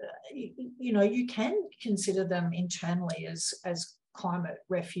you know, you can consider them internally as climate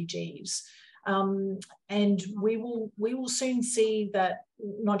refugees, and we will soon see that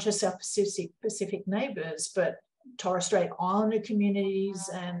not just our Pacific neighbours, but Torres Strait Islander communities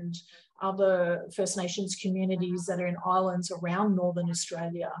and other First Nations communities that are in islands around Northern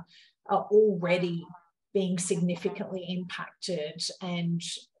Australia are already being significantly impacted. And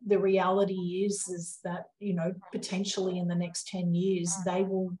the reality is that, you know, potentially in the next 10 years, they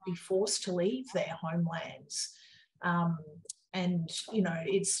will be forced to leave their homelands. And, you know,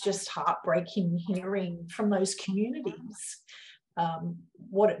 it's just heartbreaking hearing from those communities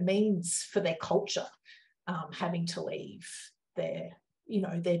what it means for their culture, having to leave their, you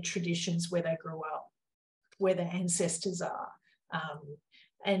know, their traditions, where they grew up, where their ancestors are.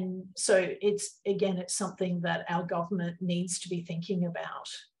 And so it's something that our government needs to be thinking about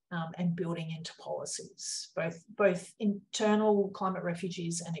and building into policies, both internal climate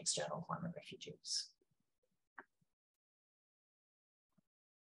refugees and external climate refugees.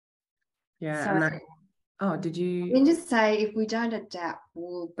 Yeah. So, did you? I can just say, if we don't adapt,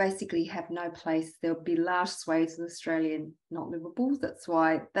 we'll basically have no place. There'll be large swathes of Australia not livable. That's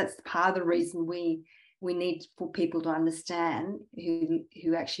part of the reason we need for people to understand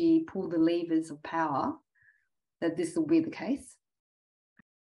who actually pull the levers of power, that this will be the case.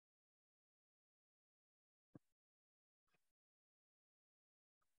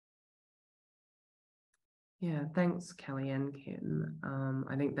 Yeah, thanks, Kellie and Kim.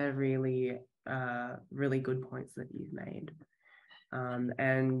 I think they're really, really good points that you've made.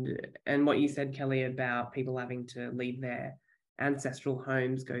 And what you said, Kellie, about people having to leave their ancestral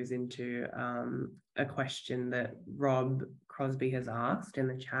homes goes into a question that Rob Crosby has asked in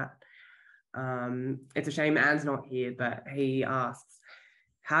the chat. It's a shame Anne's not here, but he asks,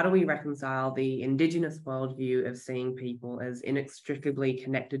 how do we reconcile the Indigenous worldview of seeing people as inextricably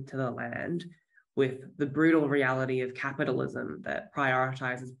connected to the land with the brutal reality of capitalism that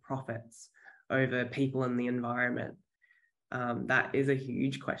prioritizes profits over people and the environment? That is a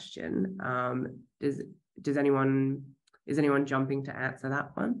huge question. Is anyone jumping to answer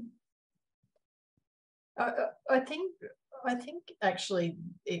that one? I think actually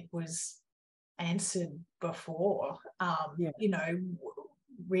it was answered before. You know,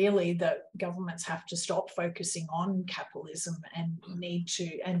 really that governments have to stop focusing on capitalism and need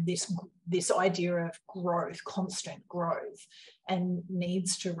to, and this idea of growth, constant growth, and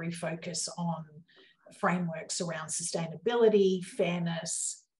needs to refocus on frameworks around sustainability,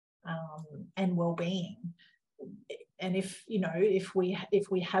 fairness, and well-being. And if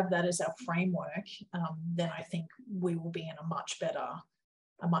we have that as our framework, then I think we will be in a much better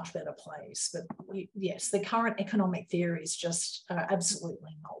place. But yes, the current economic theory is just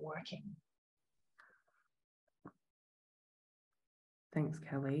absolutely not working. Thanks,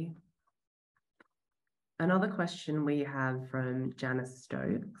 Kellie. Another question we have from Janice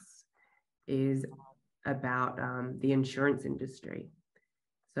Stokes is about the insurance industry.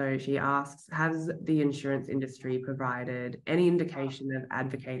 So she asks, has the insurance industry provided any indication of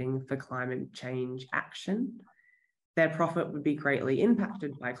advocating for climate change action? Their profit would be greatly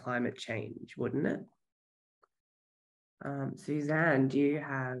impacted by climate change, wouldn't it? Suzanne, do you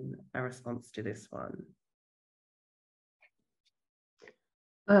have a response to this one?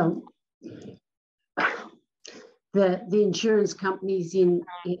 Well, the insurance companies in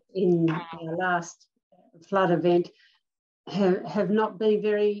our last flood event have not been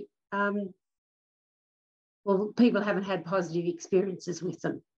very, well, people haven't had positive experiences with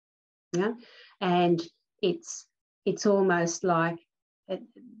them, yeah, and it's almost like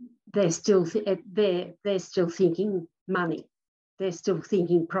they're still thinking money, they're still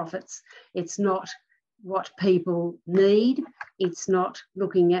thinking profits. It's not what people need. It's not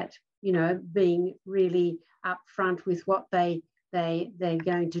looking at, you know, being really upfront with what they're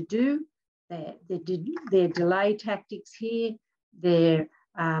going to do. Their delay tactics here. They're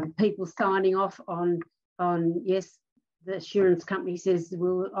people signing off on yes, the insurance company says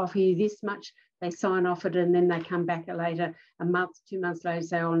we'll offer you this much. They sign off it and then they come back later, a month, 2 months later,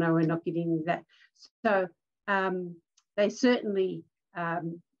 say, oh no, we're not giving that. So they certainly,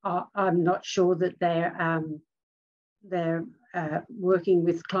 I'm not sure that they're working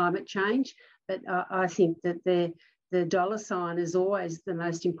with climate change, but I think that the dollar sign is always the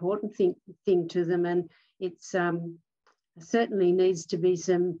most important thing to them, and it's certainly needs to be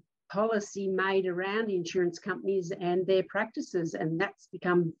some policy made around insurance companies and their practices, and that's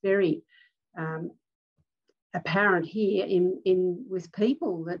become very apparent here in with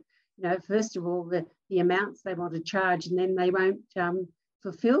people that, you know, first of all the amounts they want to charge, and then they won't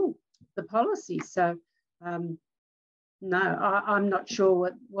fulfil the policy. So no, I'm not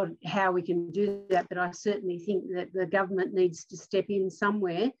sure how we can do that, but I certainly think that the government needs to step in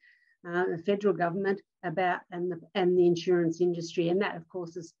somewhere, the federal government, about and the insurance industry, and that of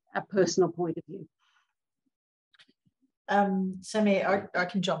course is a personal point of view. Sammy, I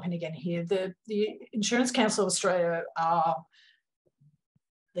can jump in again here. The Insurance Council of Australia are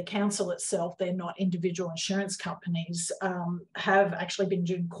the council itself, they're not individual insurance companies, have actually been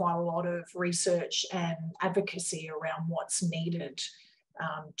doing quite a lot of research and advocacy around what's needed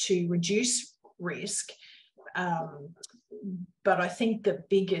to reduce risk. But I think the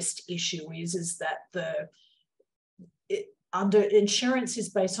biggest issue is that under insurance is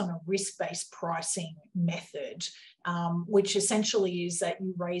based on a risk-based pricing method, which essentially is that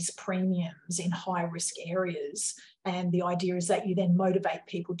you raise premiums in high-risk areas, and the idea is that you then motivate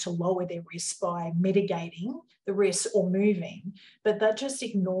people to lower their risk by mitigating the risk or moving. But that just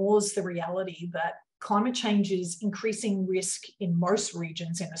ignores the reality that climate change is increasing risk in most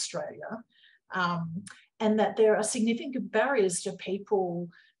regions in Australia, and that there are significant barriers to people,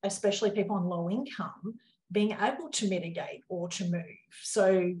 especially people on low income, being able to mitigate or to move.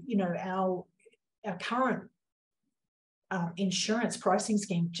 So, you know, our current insurance pricing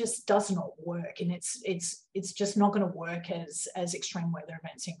scheme just does not work, and it's just not going to work as extreme weather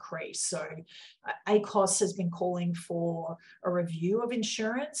events increase. So ACOS has been calling for a review of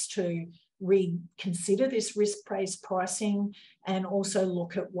insurance to reconsider this risk-based pricing and also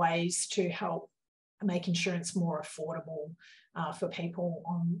look at ways to help make insurance more affordable for people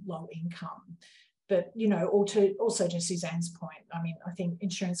on low income. But, you know, also to Suzanne's point, I mean, I think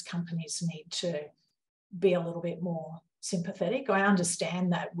insurance companies need to be a little bit more sympathetic. I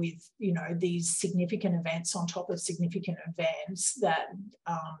understand that with, you know, these significant events on top of significant events that,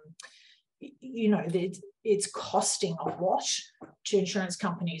 you know, it's costing a lot to insurance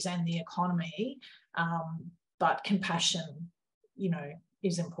companies and the economy, but compassion, you know,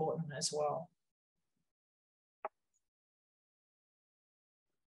 is important as well.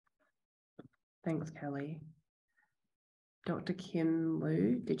 Thanks, Kellie. Dr. Kim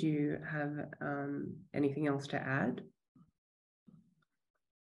Liu, did you have anything else to add?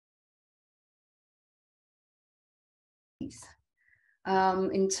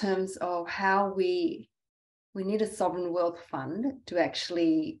 In terms of how we need a sovereign wealth fund to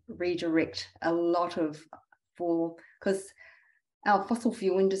actually redirect a lot of, because our fossil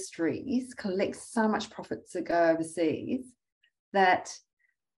fuel industries collect so much profits that go overseas that,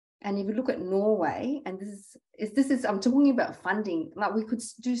 and if you look at Norway, and this is I'm talking about funding, like we could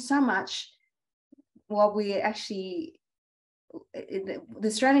do so much while we actually, the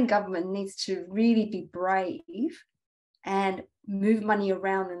Australian government needs to really be brave and move money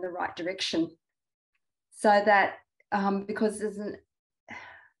around in the right direction, so that because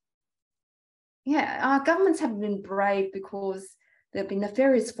our governments haven't been brave because there have been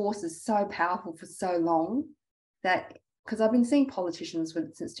nefarious forces so powerful for so long that, because I've been seeing politicians with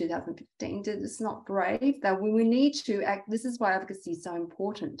it since 2015, it's not brave, that we need to act. This is why advocacy is so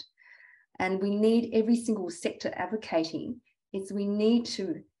important, and we need every single sector advocating. We need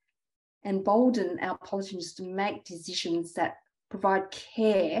to embolden our politicians to make decisions that provide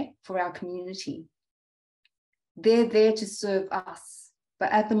care for our community. They're there to serve us,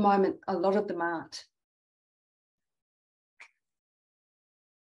 but at the moment, a lot of them aren't.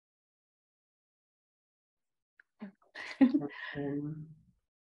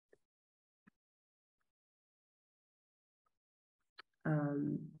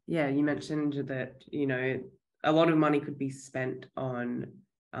 Yeah, you mentioned that, you know, a lot of money could be spent on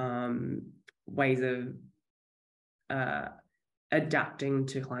ways of adapting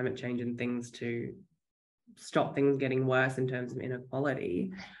to climate change and things to stop things getting worse in terms of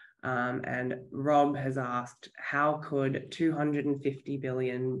inequality. And Rob has asked, how could $250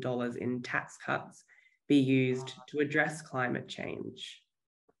 billion in tax cuts be used to address climate change?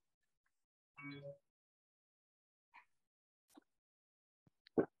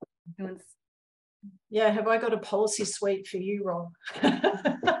 Yeah, have I got a policy suite for you, Rob?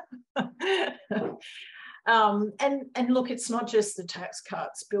 And look, it's not just the tax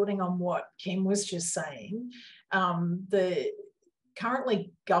cuts. Building on what Kim was just saying,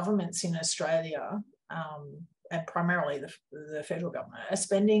 currently governments in Australia, and primarily the federal government, are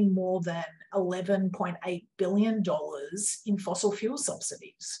spending more than $11.8 billion in fossil fuel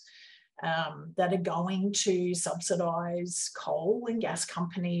subsidies that are going to subsidise coal and gas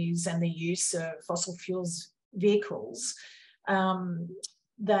companies and the use of fossil fuels vehicles.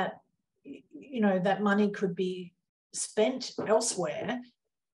 That, you know, that money could be spent elsewhere,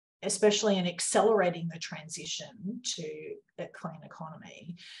 especially in accelerating the transition to a clean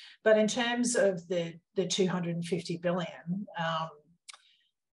economy. But in terms of the $250 billion,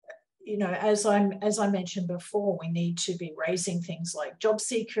 you know, as I mentioned before, we need to be raising things like job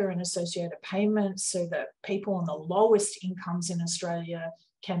seeker and associated payments so that people on the lowest incomes in Australia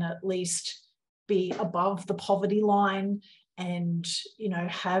can at least be above the poverty line and, you know,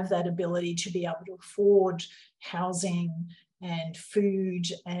 have that ability to be able to afford housing and food,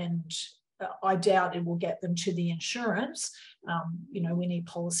 and I doubt it will get them to the insurance. You know, we need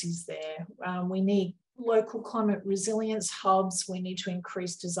policies there. We need local climate resilience hubs. We need to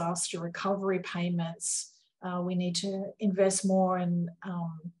increase disaster recovery payments. We need to invest more in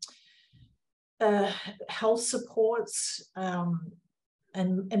health supports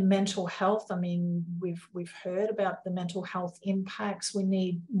and mental health. I mean, we've heard about the mental health impacts. We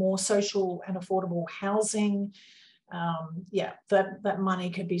need more social and affordable housing. Yeah, that money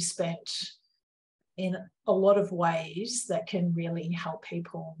could be spent in a lot of ways that can really help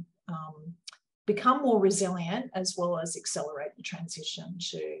people become more resilient, as well as accelerate the transition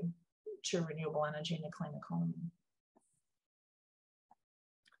to renewable energy and a clean economy.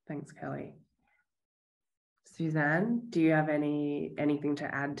 Thanks, Kellie. Suzanne, do you have anything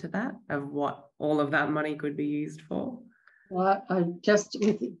to add to that, of what all of that money could be used for? Well, just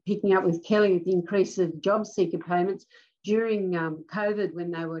picking up with Kellie, with the increase of job seeker payments during COVID,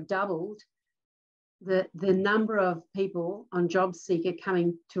 when they were doubled, the number of people on job seeker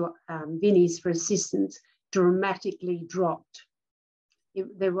coming to Vinnie's for assistance dramatically dropped.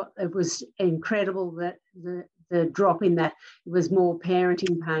 it was incredible that the drop in that. It was more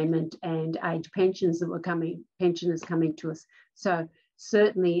parenting payment and age pensions that were pensioners coming to us. So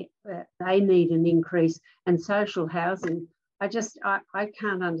certainly they need an increase, and social housing. I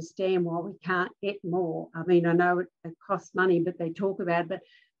can't understand why we can't get more. I mean, I know it costs money, but they talk about it,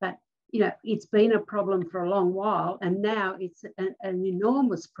 but you know, it's been a problem for a long while, and now it's an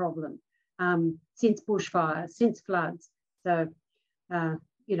enormous problem since bushfires, since floods. So,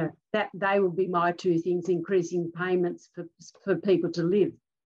 you know, that they will be my two things: increasing payments for people to live,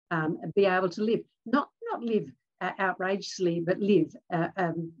 be able to live, not live outrageously, but live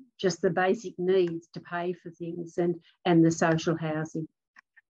just the basic needs to pay for things, and the social housing.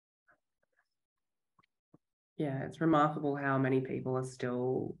 Yeah, it's remarkable how many people are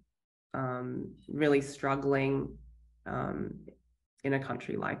still really struggling in a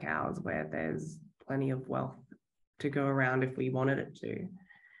country like ours, where there's plenty of wealth to go around if we wanted it to.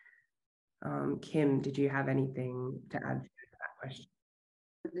 Kim, did you have anything to add to that question?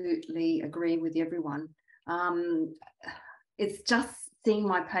 Absolutely agree with everyone. It's just seeing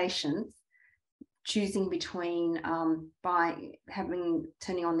my patients choosing between by turning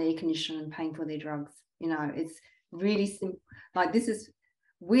on the air conditioner and paying for their drugs. You know, it's really simple. Like,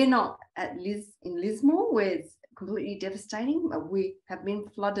 we're not in Lismore, where it's completely devastating, but we have been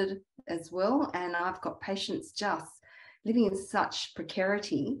flooded as well. And I've got patients just living in such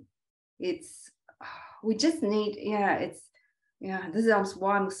precarity. We just need, this is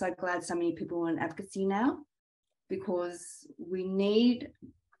why I'm so glad so many people are in advocacy now, because we need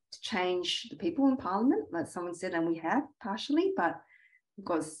to change the people in Parliament, like someone said, and we have partially, but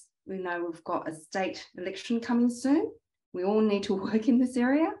because we know we've got a state election coming soon. We all need to work in this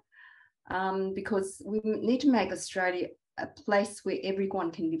area because we need to make Australia a place where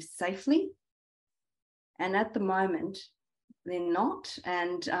everyone can live safely. And at the moment, they're not.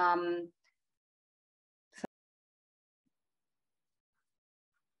 And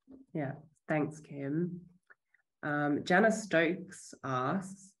yeah, thanks, Kim. Janice Stokes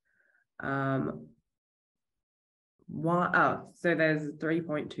asks, so there's a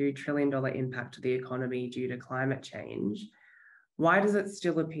 $3.2 trillion impact to the economy due to climate change. Why does it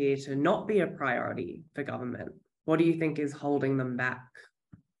still appear to not be a priority for government? What do you think is holding them back?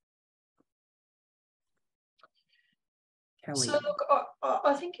 Kellie. So look,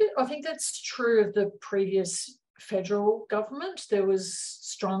 I think that's true of the previous federal government. There was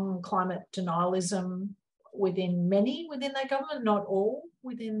strong climate denialism within that government, not all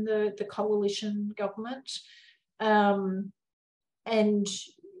within the coalition government. And,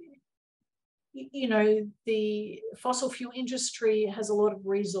 you know, the fossil fuel industry has a lot of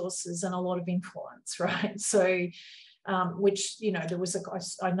resources and a lot of influence, right? So, which, you know,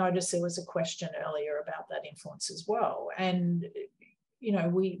 I noticed there was a question earlier about that influence as well. And, you know,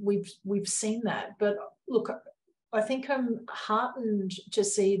 we've seen that. But look, I think I'm heartened to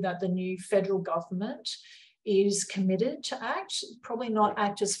see that the new federal government is committed to act, probably not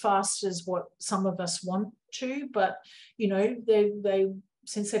act as fast as what some of us want to, but, you know, they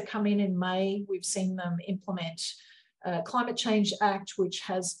since they've come in May, we've seen them implement Climate Change Act, which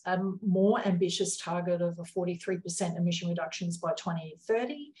has a more ambitious target of a 43% emission reductions by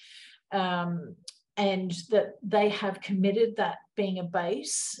 2030, and that they have committed that being a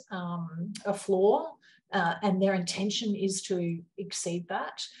base, a floor, and their intention is to exceed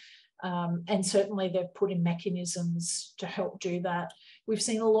that. And certainly they've put in mechanisms to help do that. We've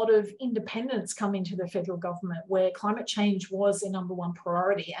seen a lot of independents come into the federal government where climate change was their number one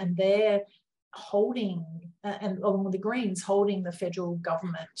priority, and they're holding, and along with the Greens, holding the federal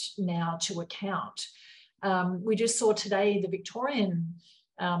government now to account. We just saw today the Victorian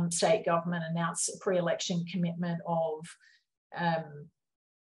state government announce a pre-election commitment of,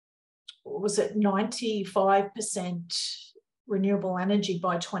 what was it, 95% renewable energy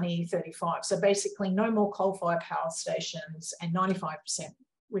by 2035. So basically no more coal-fired power stations and 95%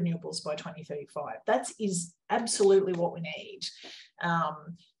 renewables by 2035. That is absolutely what we need.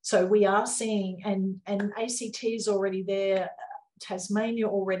 So we are seeing, and ACT is already there. Tasmania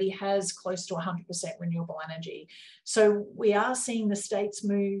already has close to 100% renewable energy. So we are seeing the states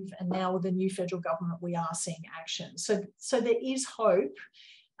move, and now with the new federal government, we are seeing action. So there is hope.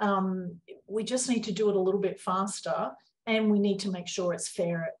 We just need to do it a little bit faster, and we need to make sure it's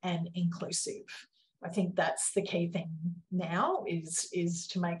fair and inclusive. I think that's the key thing now is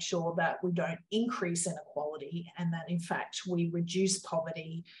to make sure that we don't increase inequality, and that in fact we reduce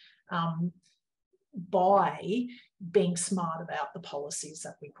poverty by being smart about the policies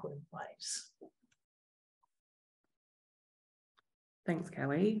that we put in place. Thanks,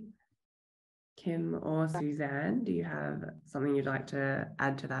 Kellie. Kim or Suzanne, do you have something you'd like to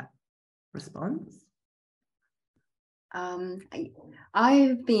add to that response?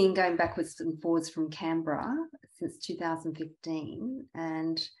 I've been going backwards and forwards from Canberra since 2015,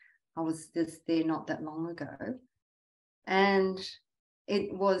 and I was just there not that long ago. And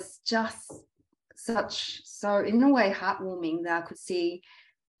it was just so in a way heartwarming that I could see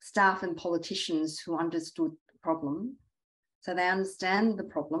staff and politicians who understood the problem. So they understand the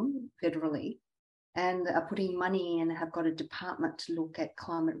problem federally and are putting money and have got a department to look at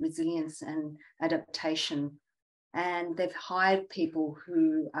climate resilience and adaptation. And they've hired people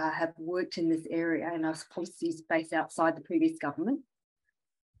who have worked in this area in our policies based outside the previous government.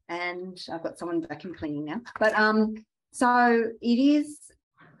 And I've got someone vacuum cleaning now. But so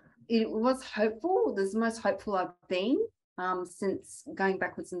it was hopeful. This is the most hopeful I've been since going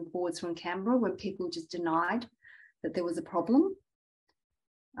backwards and forwards from Canberra, when people just denied that there was a problem.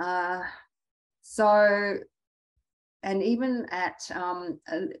 And even at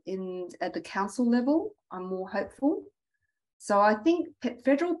the council level, I'm more hopeful. So I think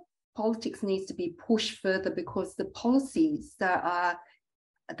federal politics needs to be pushed further, because the policies that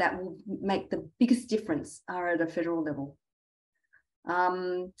will make the biggest difference are at a federal level.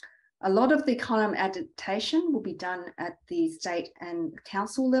 A lot of the kind of adaptation will be done at the state and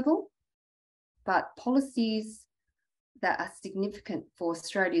council level, but policies that are significant for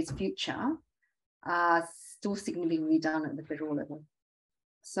Australia's future are still significantly done at the federal level.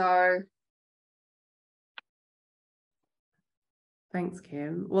 So. Thanks,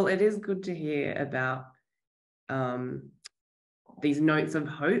 Kim. Well, it is good to hear about these notes of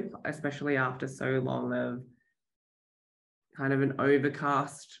hope, especially after so long of kind of an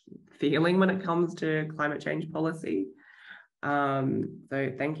overcast feeling when it comes to climate change policy.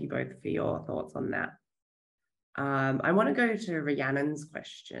 So thank you both for your thoughts on that. I want to go to Rhiannon's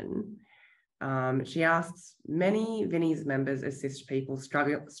question. She asks, many Vinnie's members assist people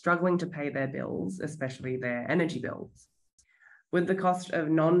struggling to pay their bills, especially their energy bills. With the cost of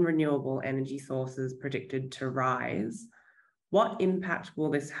non-renewable energy sources predicted to rise, what impact will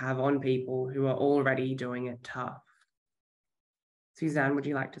this have on people who are already doing it tough? Suzanne, would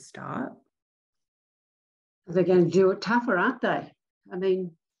you like to start? They're going to do it tougher, aren't they? I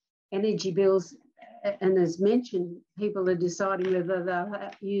mean, energy bills, and as mentioned, people are deciding whether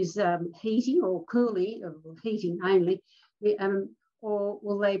they'll use heating or cooling, or heating only, or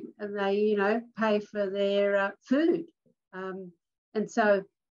will they pay for their food. And so,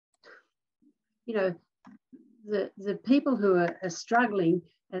 the people who are struggling,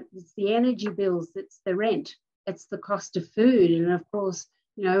 it's the energy bills, it's the rent, it's the cost of food. And of course,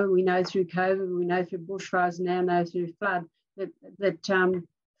 we know through COVID, we know through bushfires, now know through flood, that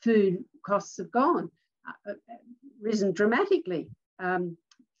food costs have risen dramatically.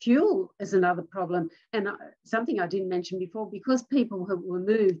 Fuel is another problem. And something I didn't mention before, because people were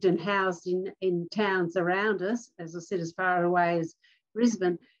moved and housed in towns around us, as I said, as far away as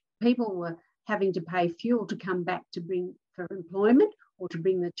Brisbane, people were having to pay fuel to come back for employment, or to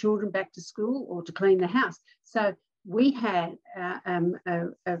bring the children back to school, or to clean the house. So we had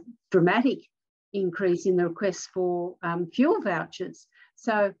a dramatic increase in the requests for fuel vouchers.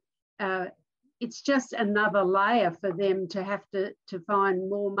 So it's just another layer for them to have to find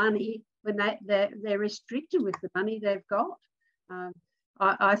more money when they're restricted with the money they've got.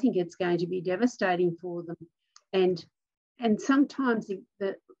 I think it's going to be devastating for them. And sometimes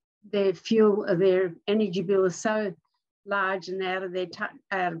their energy bill is so large and out of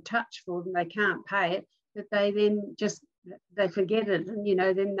touch for them, they can't pay it, that they then they forget it, and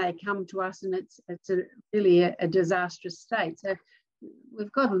then they come to us, and it's really a disastrous state. So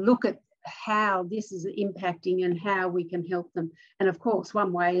we've got to look at how this is impacting and how we can help them. And of course,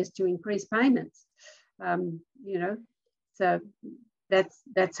 one way is to increase payments. So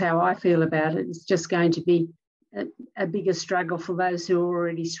that's how I feel about it. It's just going to be a bigger struggle for those who are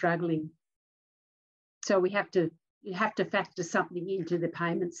already struggling. So you have to factor something into the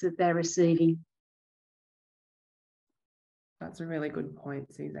payments that they're receiving. That's a really good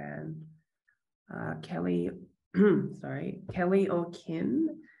point, Suzanne. Kellie or Kim,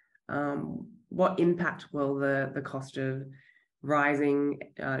 what impact will the cost of rising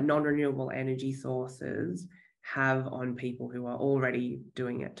non-renewable energy sources have on people who are already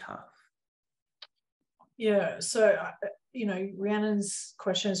doing it tough? Yeah, so, Rhiannon's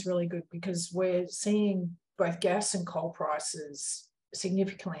question is really good, because we're seeing both gas and coal prices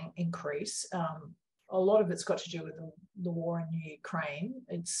significantly increase. A lot of it's got to do with the war in Ukraine.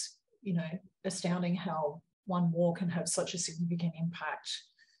 It's, astounding how one war can have such a significant impact.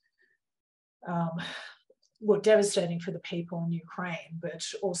 well, devastating for the people in Ukraine, but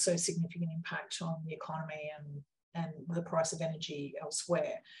also significant impact on the economy and the price of energy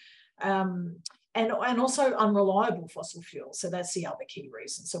elsewhere. And also unreliable fossil fuels. So that's the other key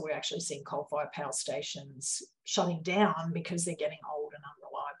reason. So we're actually seeing coal-fired power stations shutting down because they're getting old and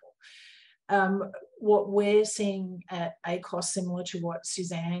unreliable. What we're seeing at ACOS, similar to what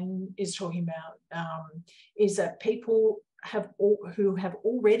Suzanne is talking about, is that people who have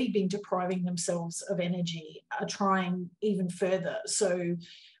already been depriving themselves of energy are trying even further. So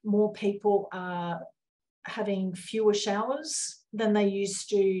more people are having fewer showers than they used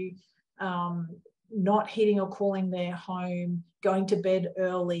to, not heating or cooling their home, going to bed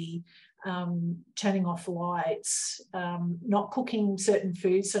early, turning off lights, not cooking certain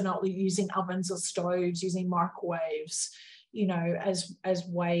foods, so not using ovens or stoves, using microwaves, you know, as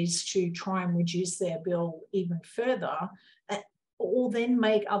ways to try and reduce their bill even further, or then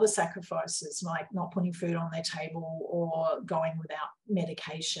make other sacrifices like not putting food on their table or going without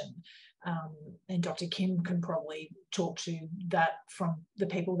medication. And Dr. Kim can probably talk to that from the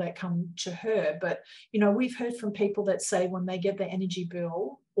people that come to her. But, you know, we've heard from people that say when they get their energy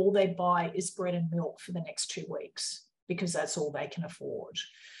bill, all they buy is bread and milk for the next 2 weeks because that's all they can afford.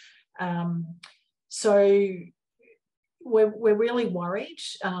 So we're really worried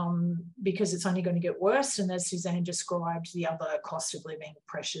because it's only going to get worse. And as Suzanne described, the other cost of living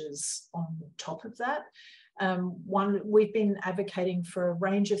pressures on top of that. We've been advocating for a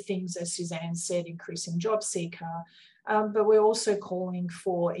range of things, as Suzanne said, increasing job seeker, but we're also calling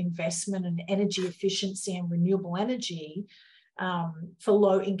for investment in energy efficiency and renewable energy for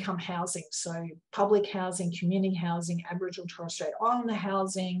low-income housing. So public housing, community housing, Aboriginal and Torres Strait Islander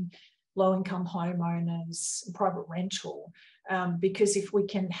housing, low-income homeowners, private rental, because if we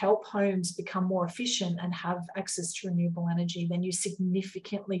can help homes become more efficient and have access to renewable energy, then you're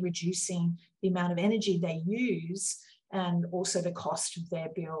significantly reducing the amount of energy they use and also the cost of their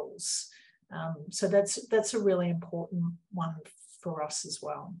bills. So that's a really important one for us as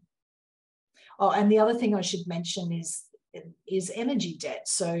well. Oh, and the other thing I should mention is energy debt.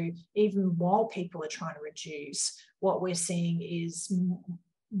 So even while people are trying to reduce, what we're seeing is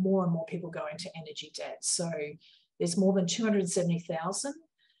more and more people go into energy debt. So there's more than 270,000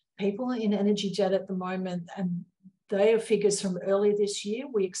 people in energy debt at the moment, and they are figures from earlier this year.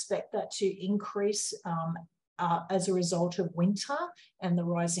 We expect that to increase as a result of winter and the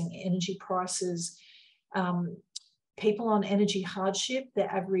rising energy prices. People on energy hardship, their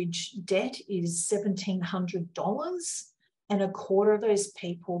average debt is $1,700, and a quarter of those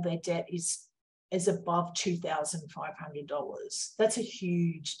people, their debt is above $2,500. That's a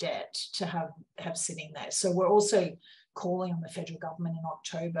huge debt to have sitting there. So we're also calling on the federal government in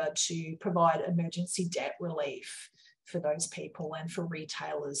October to provide emergency debt relief for those people and for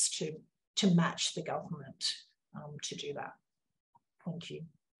retailers to match the government to do that. Thank you.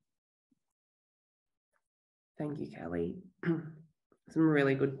 Thank you, Kellie. Some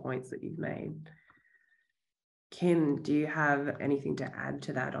really good points that you've made. Kim, do you have anything to add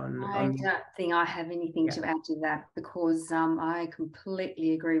to that? I don't think I have anything to add to that because I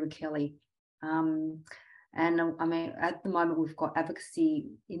completely agree with Kellie. And I mean, at the moment, we've got advocacy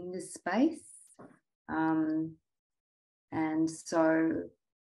in this space. And so,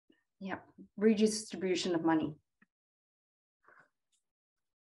 yeah, redistribution of money.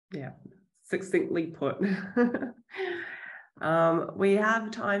 Yeah. Succinctly put. We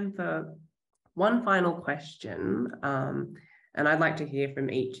have time for one final question, and I'd like to hear from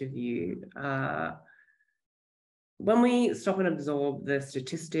each of you. When we stop and absorb the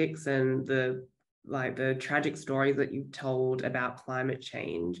statistics and the tragic stories that you've told about climate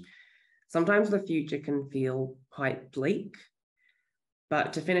change, sometimes the future can feel quite bleak.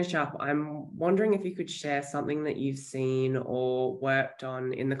 But to finish up, I'm wondering if you could share something that you've seen or worked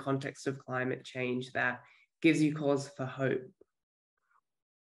on in the context of climate change that gives you cause for hope.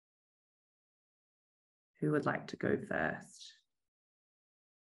 Who would like to go first?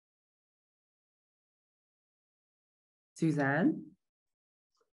 Suzanne?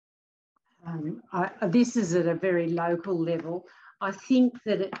 This is at a very local level. I think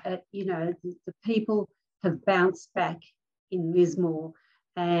that, you know, the people have bounced back in Lismore,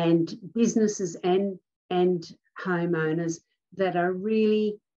 and businesses and homeowners that are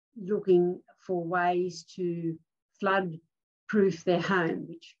really looking for ways to flood-proof their home,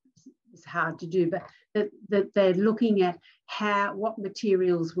 which is hard to do, but that they're looking at what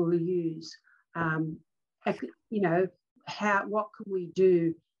materials we'll use, you know, what can we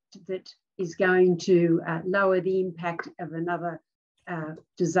do that is going to lower the impact of another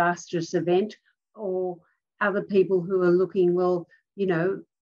disastrous event, or other people who are looking, well, you know,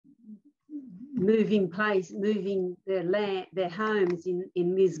 moving their homes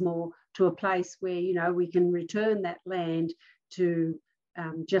in Lismore to a place where, you know, we can return that land to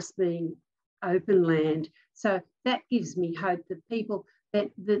just being open land. So that gives me hope that people,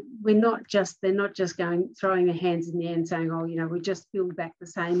 that they're not just throwing their hands in the air and saying, oh, you know, we just build back the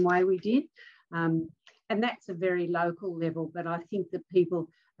same way we did. And that's a very local level, but I think that people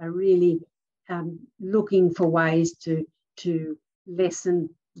are really looking for ways to lessen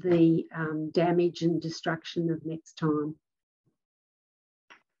the damage and destruction of next time.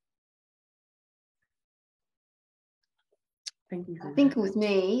 Thank you. I think with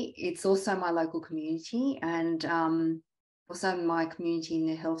me, it's also my local community and also my community in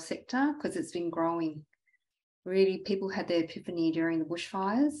the health sector, because it's been growing. Really, people had their epiphany during the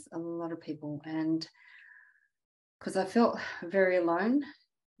bushfires, a lot of people, and because I felt very alone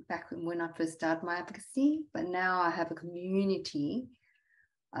back when I first started my advocacy, but now I have a community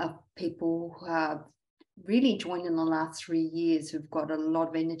of people who have really joined in the last 3 years who've got a lot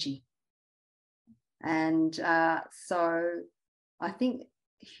of energy. And so I think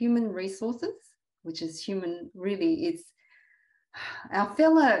human resources, which is human, really, it's our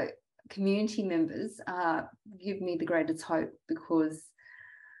fellow community members give me the greatest hope, because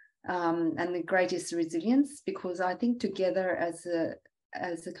and the greatest resilience, because I think together as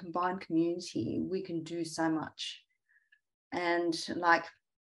a combined community we can do so much. And like,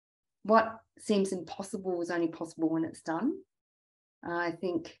 what seems impossible is only possible when it's done. I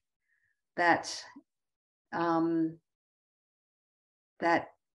think that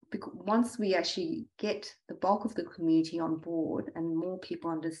once we actually get the bulk of the community on board and more people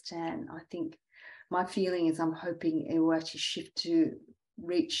understand, I think my feeling is I'm hoping it will actually shift to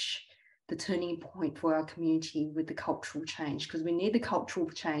reach the turning point for our community with the cultural change, because we need the cultural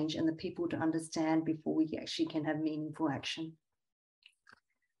change and the people to understand before we actually can have meaningful action.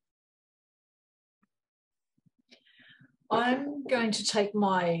 I'm going to take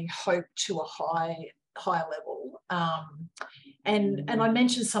my hope to a high level. And I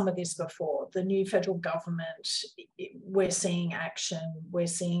mentioned some of this before. The new federal government, we're seeing action. We're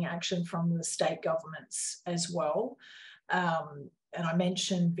seeing action from the state governments as well. And I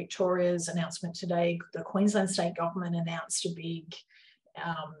mentioned Victoria's announcement today. The Queensland state government announced a big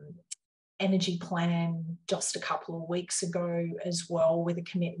energy plan just a couple of weeks ago as well, with a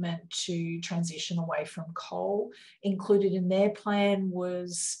commitment to transition away from coal. Included in their plan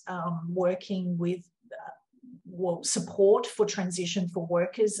was working with support for transition for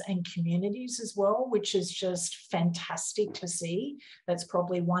workers and communities as well, which is just fantastic to see. That's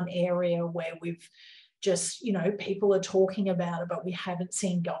probably one area where we've just, you know, people are talking about it, but we haven't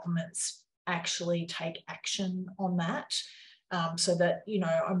seen governments actually take action on that. So that, you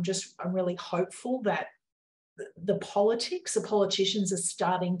know, I'm really hopeful that the politicians are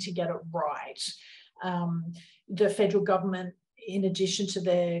starting to get it right. The federal government, in addition to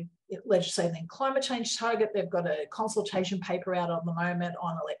their legislating and climate change target, they've got a consultation paper out at the moment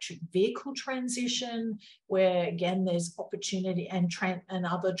on electric vehicle transition, where again there's opportunity, and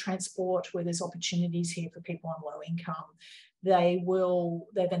other transport where there's opportunities here for people on low income. They've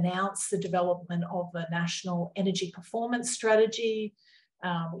announced the development of a national energy performance strategy,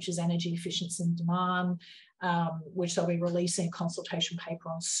 which is energy efficiency and demand, which they'll be releasing a consultation paper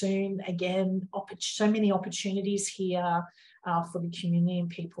on soon. Again, so many opportunities here for the community and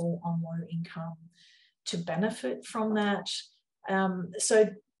people on low income to benefit from that.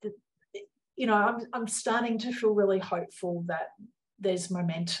 You know, I'm starting to feel really hopeful that there's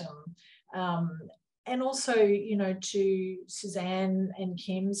momentum. And also, you know, to Suzanne and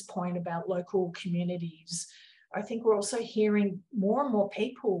Kim's point about local communities, I think we're also hearing more and more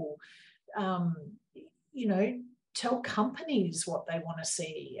people, you know, tell companies what they want to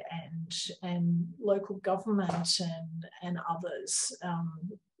see, and local government and others.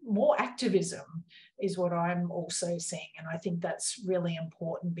 More activism is what I'm also seeing. And I think that's really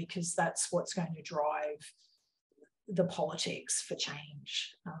important, because that's what's going to drive the politics for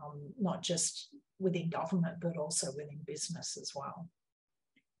change, not just within government, but also within business as well.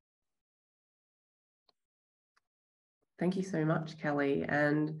 Thank you so much, Kellie.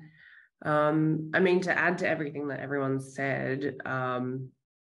 And I mean, to add to everything that everyone's said,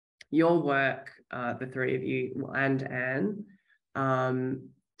 your work, the three of you and Anne,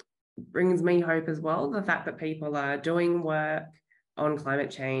 brings me hope as well. The fact that people are doing work on climate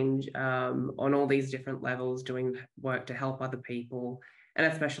change, on all these different levels, doing work to help other people, and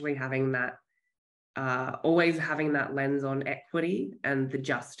especially having that, always having that lens on equity and the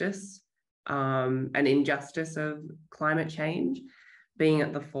justice and injustice of climate change being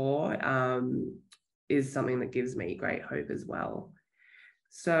at the fore, is something that gives me great hope as well.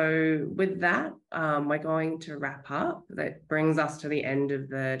 So with that, we're going to wrap up. That brings us to the end of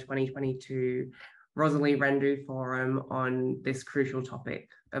the 2022 Rosalie Rendu Forum on this crucial topic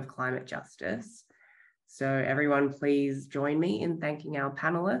of climate justice. So everyone, please join me in thanking our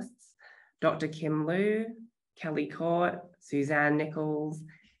panelists, Dr. Kim Liu, Kellie Court, Suzanne Nichols,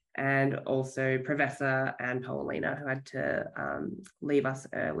 and also Professor Anne Poelina, who had to leave us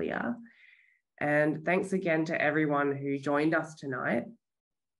earlier. And thanks again to everyone who joined us tonight.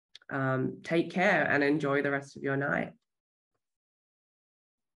 Take care and enjoy the rest of your night.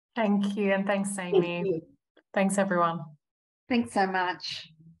 Thank you, and thanks, Amy. Thanks, everyone. Thanks so much.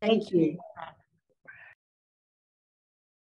 Thank you.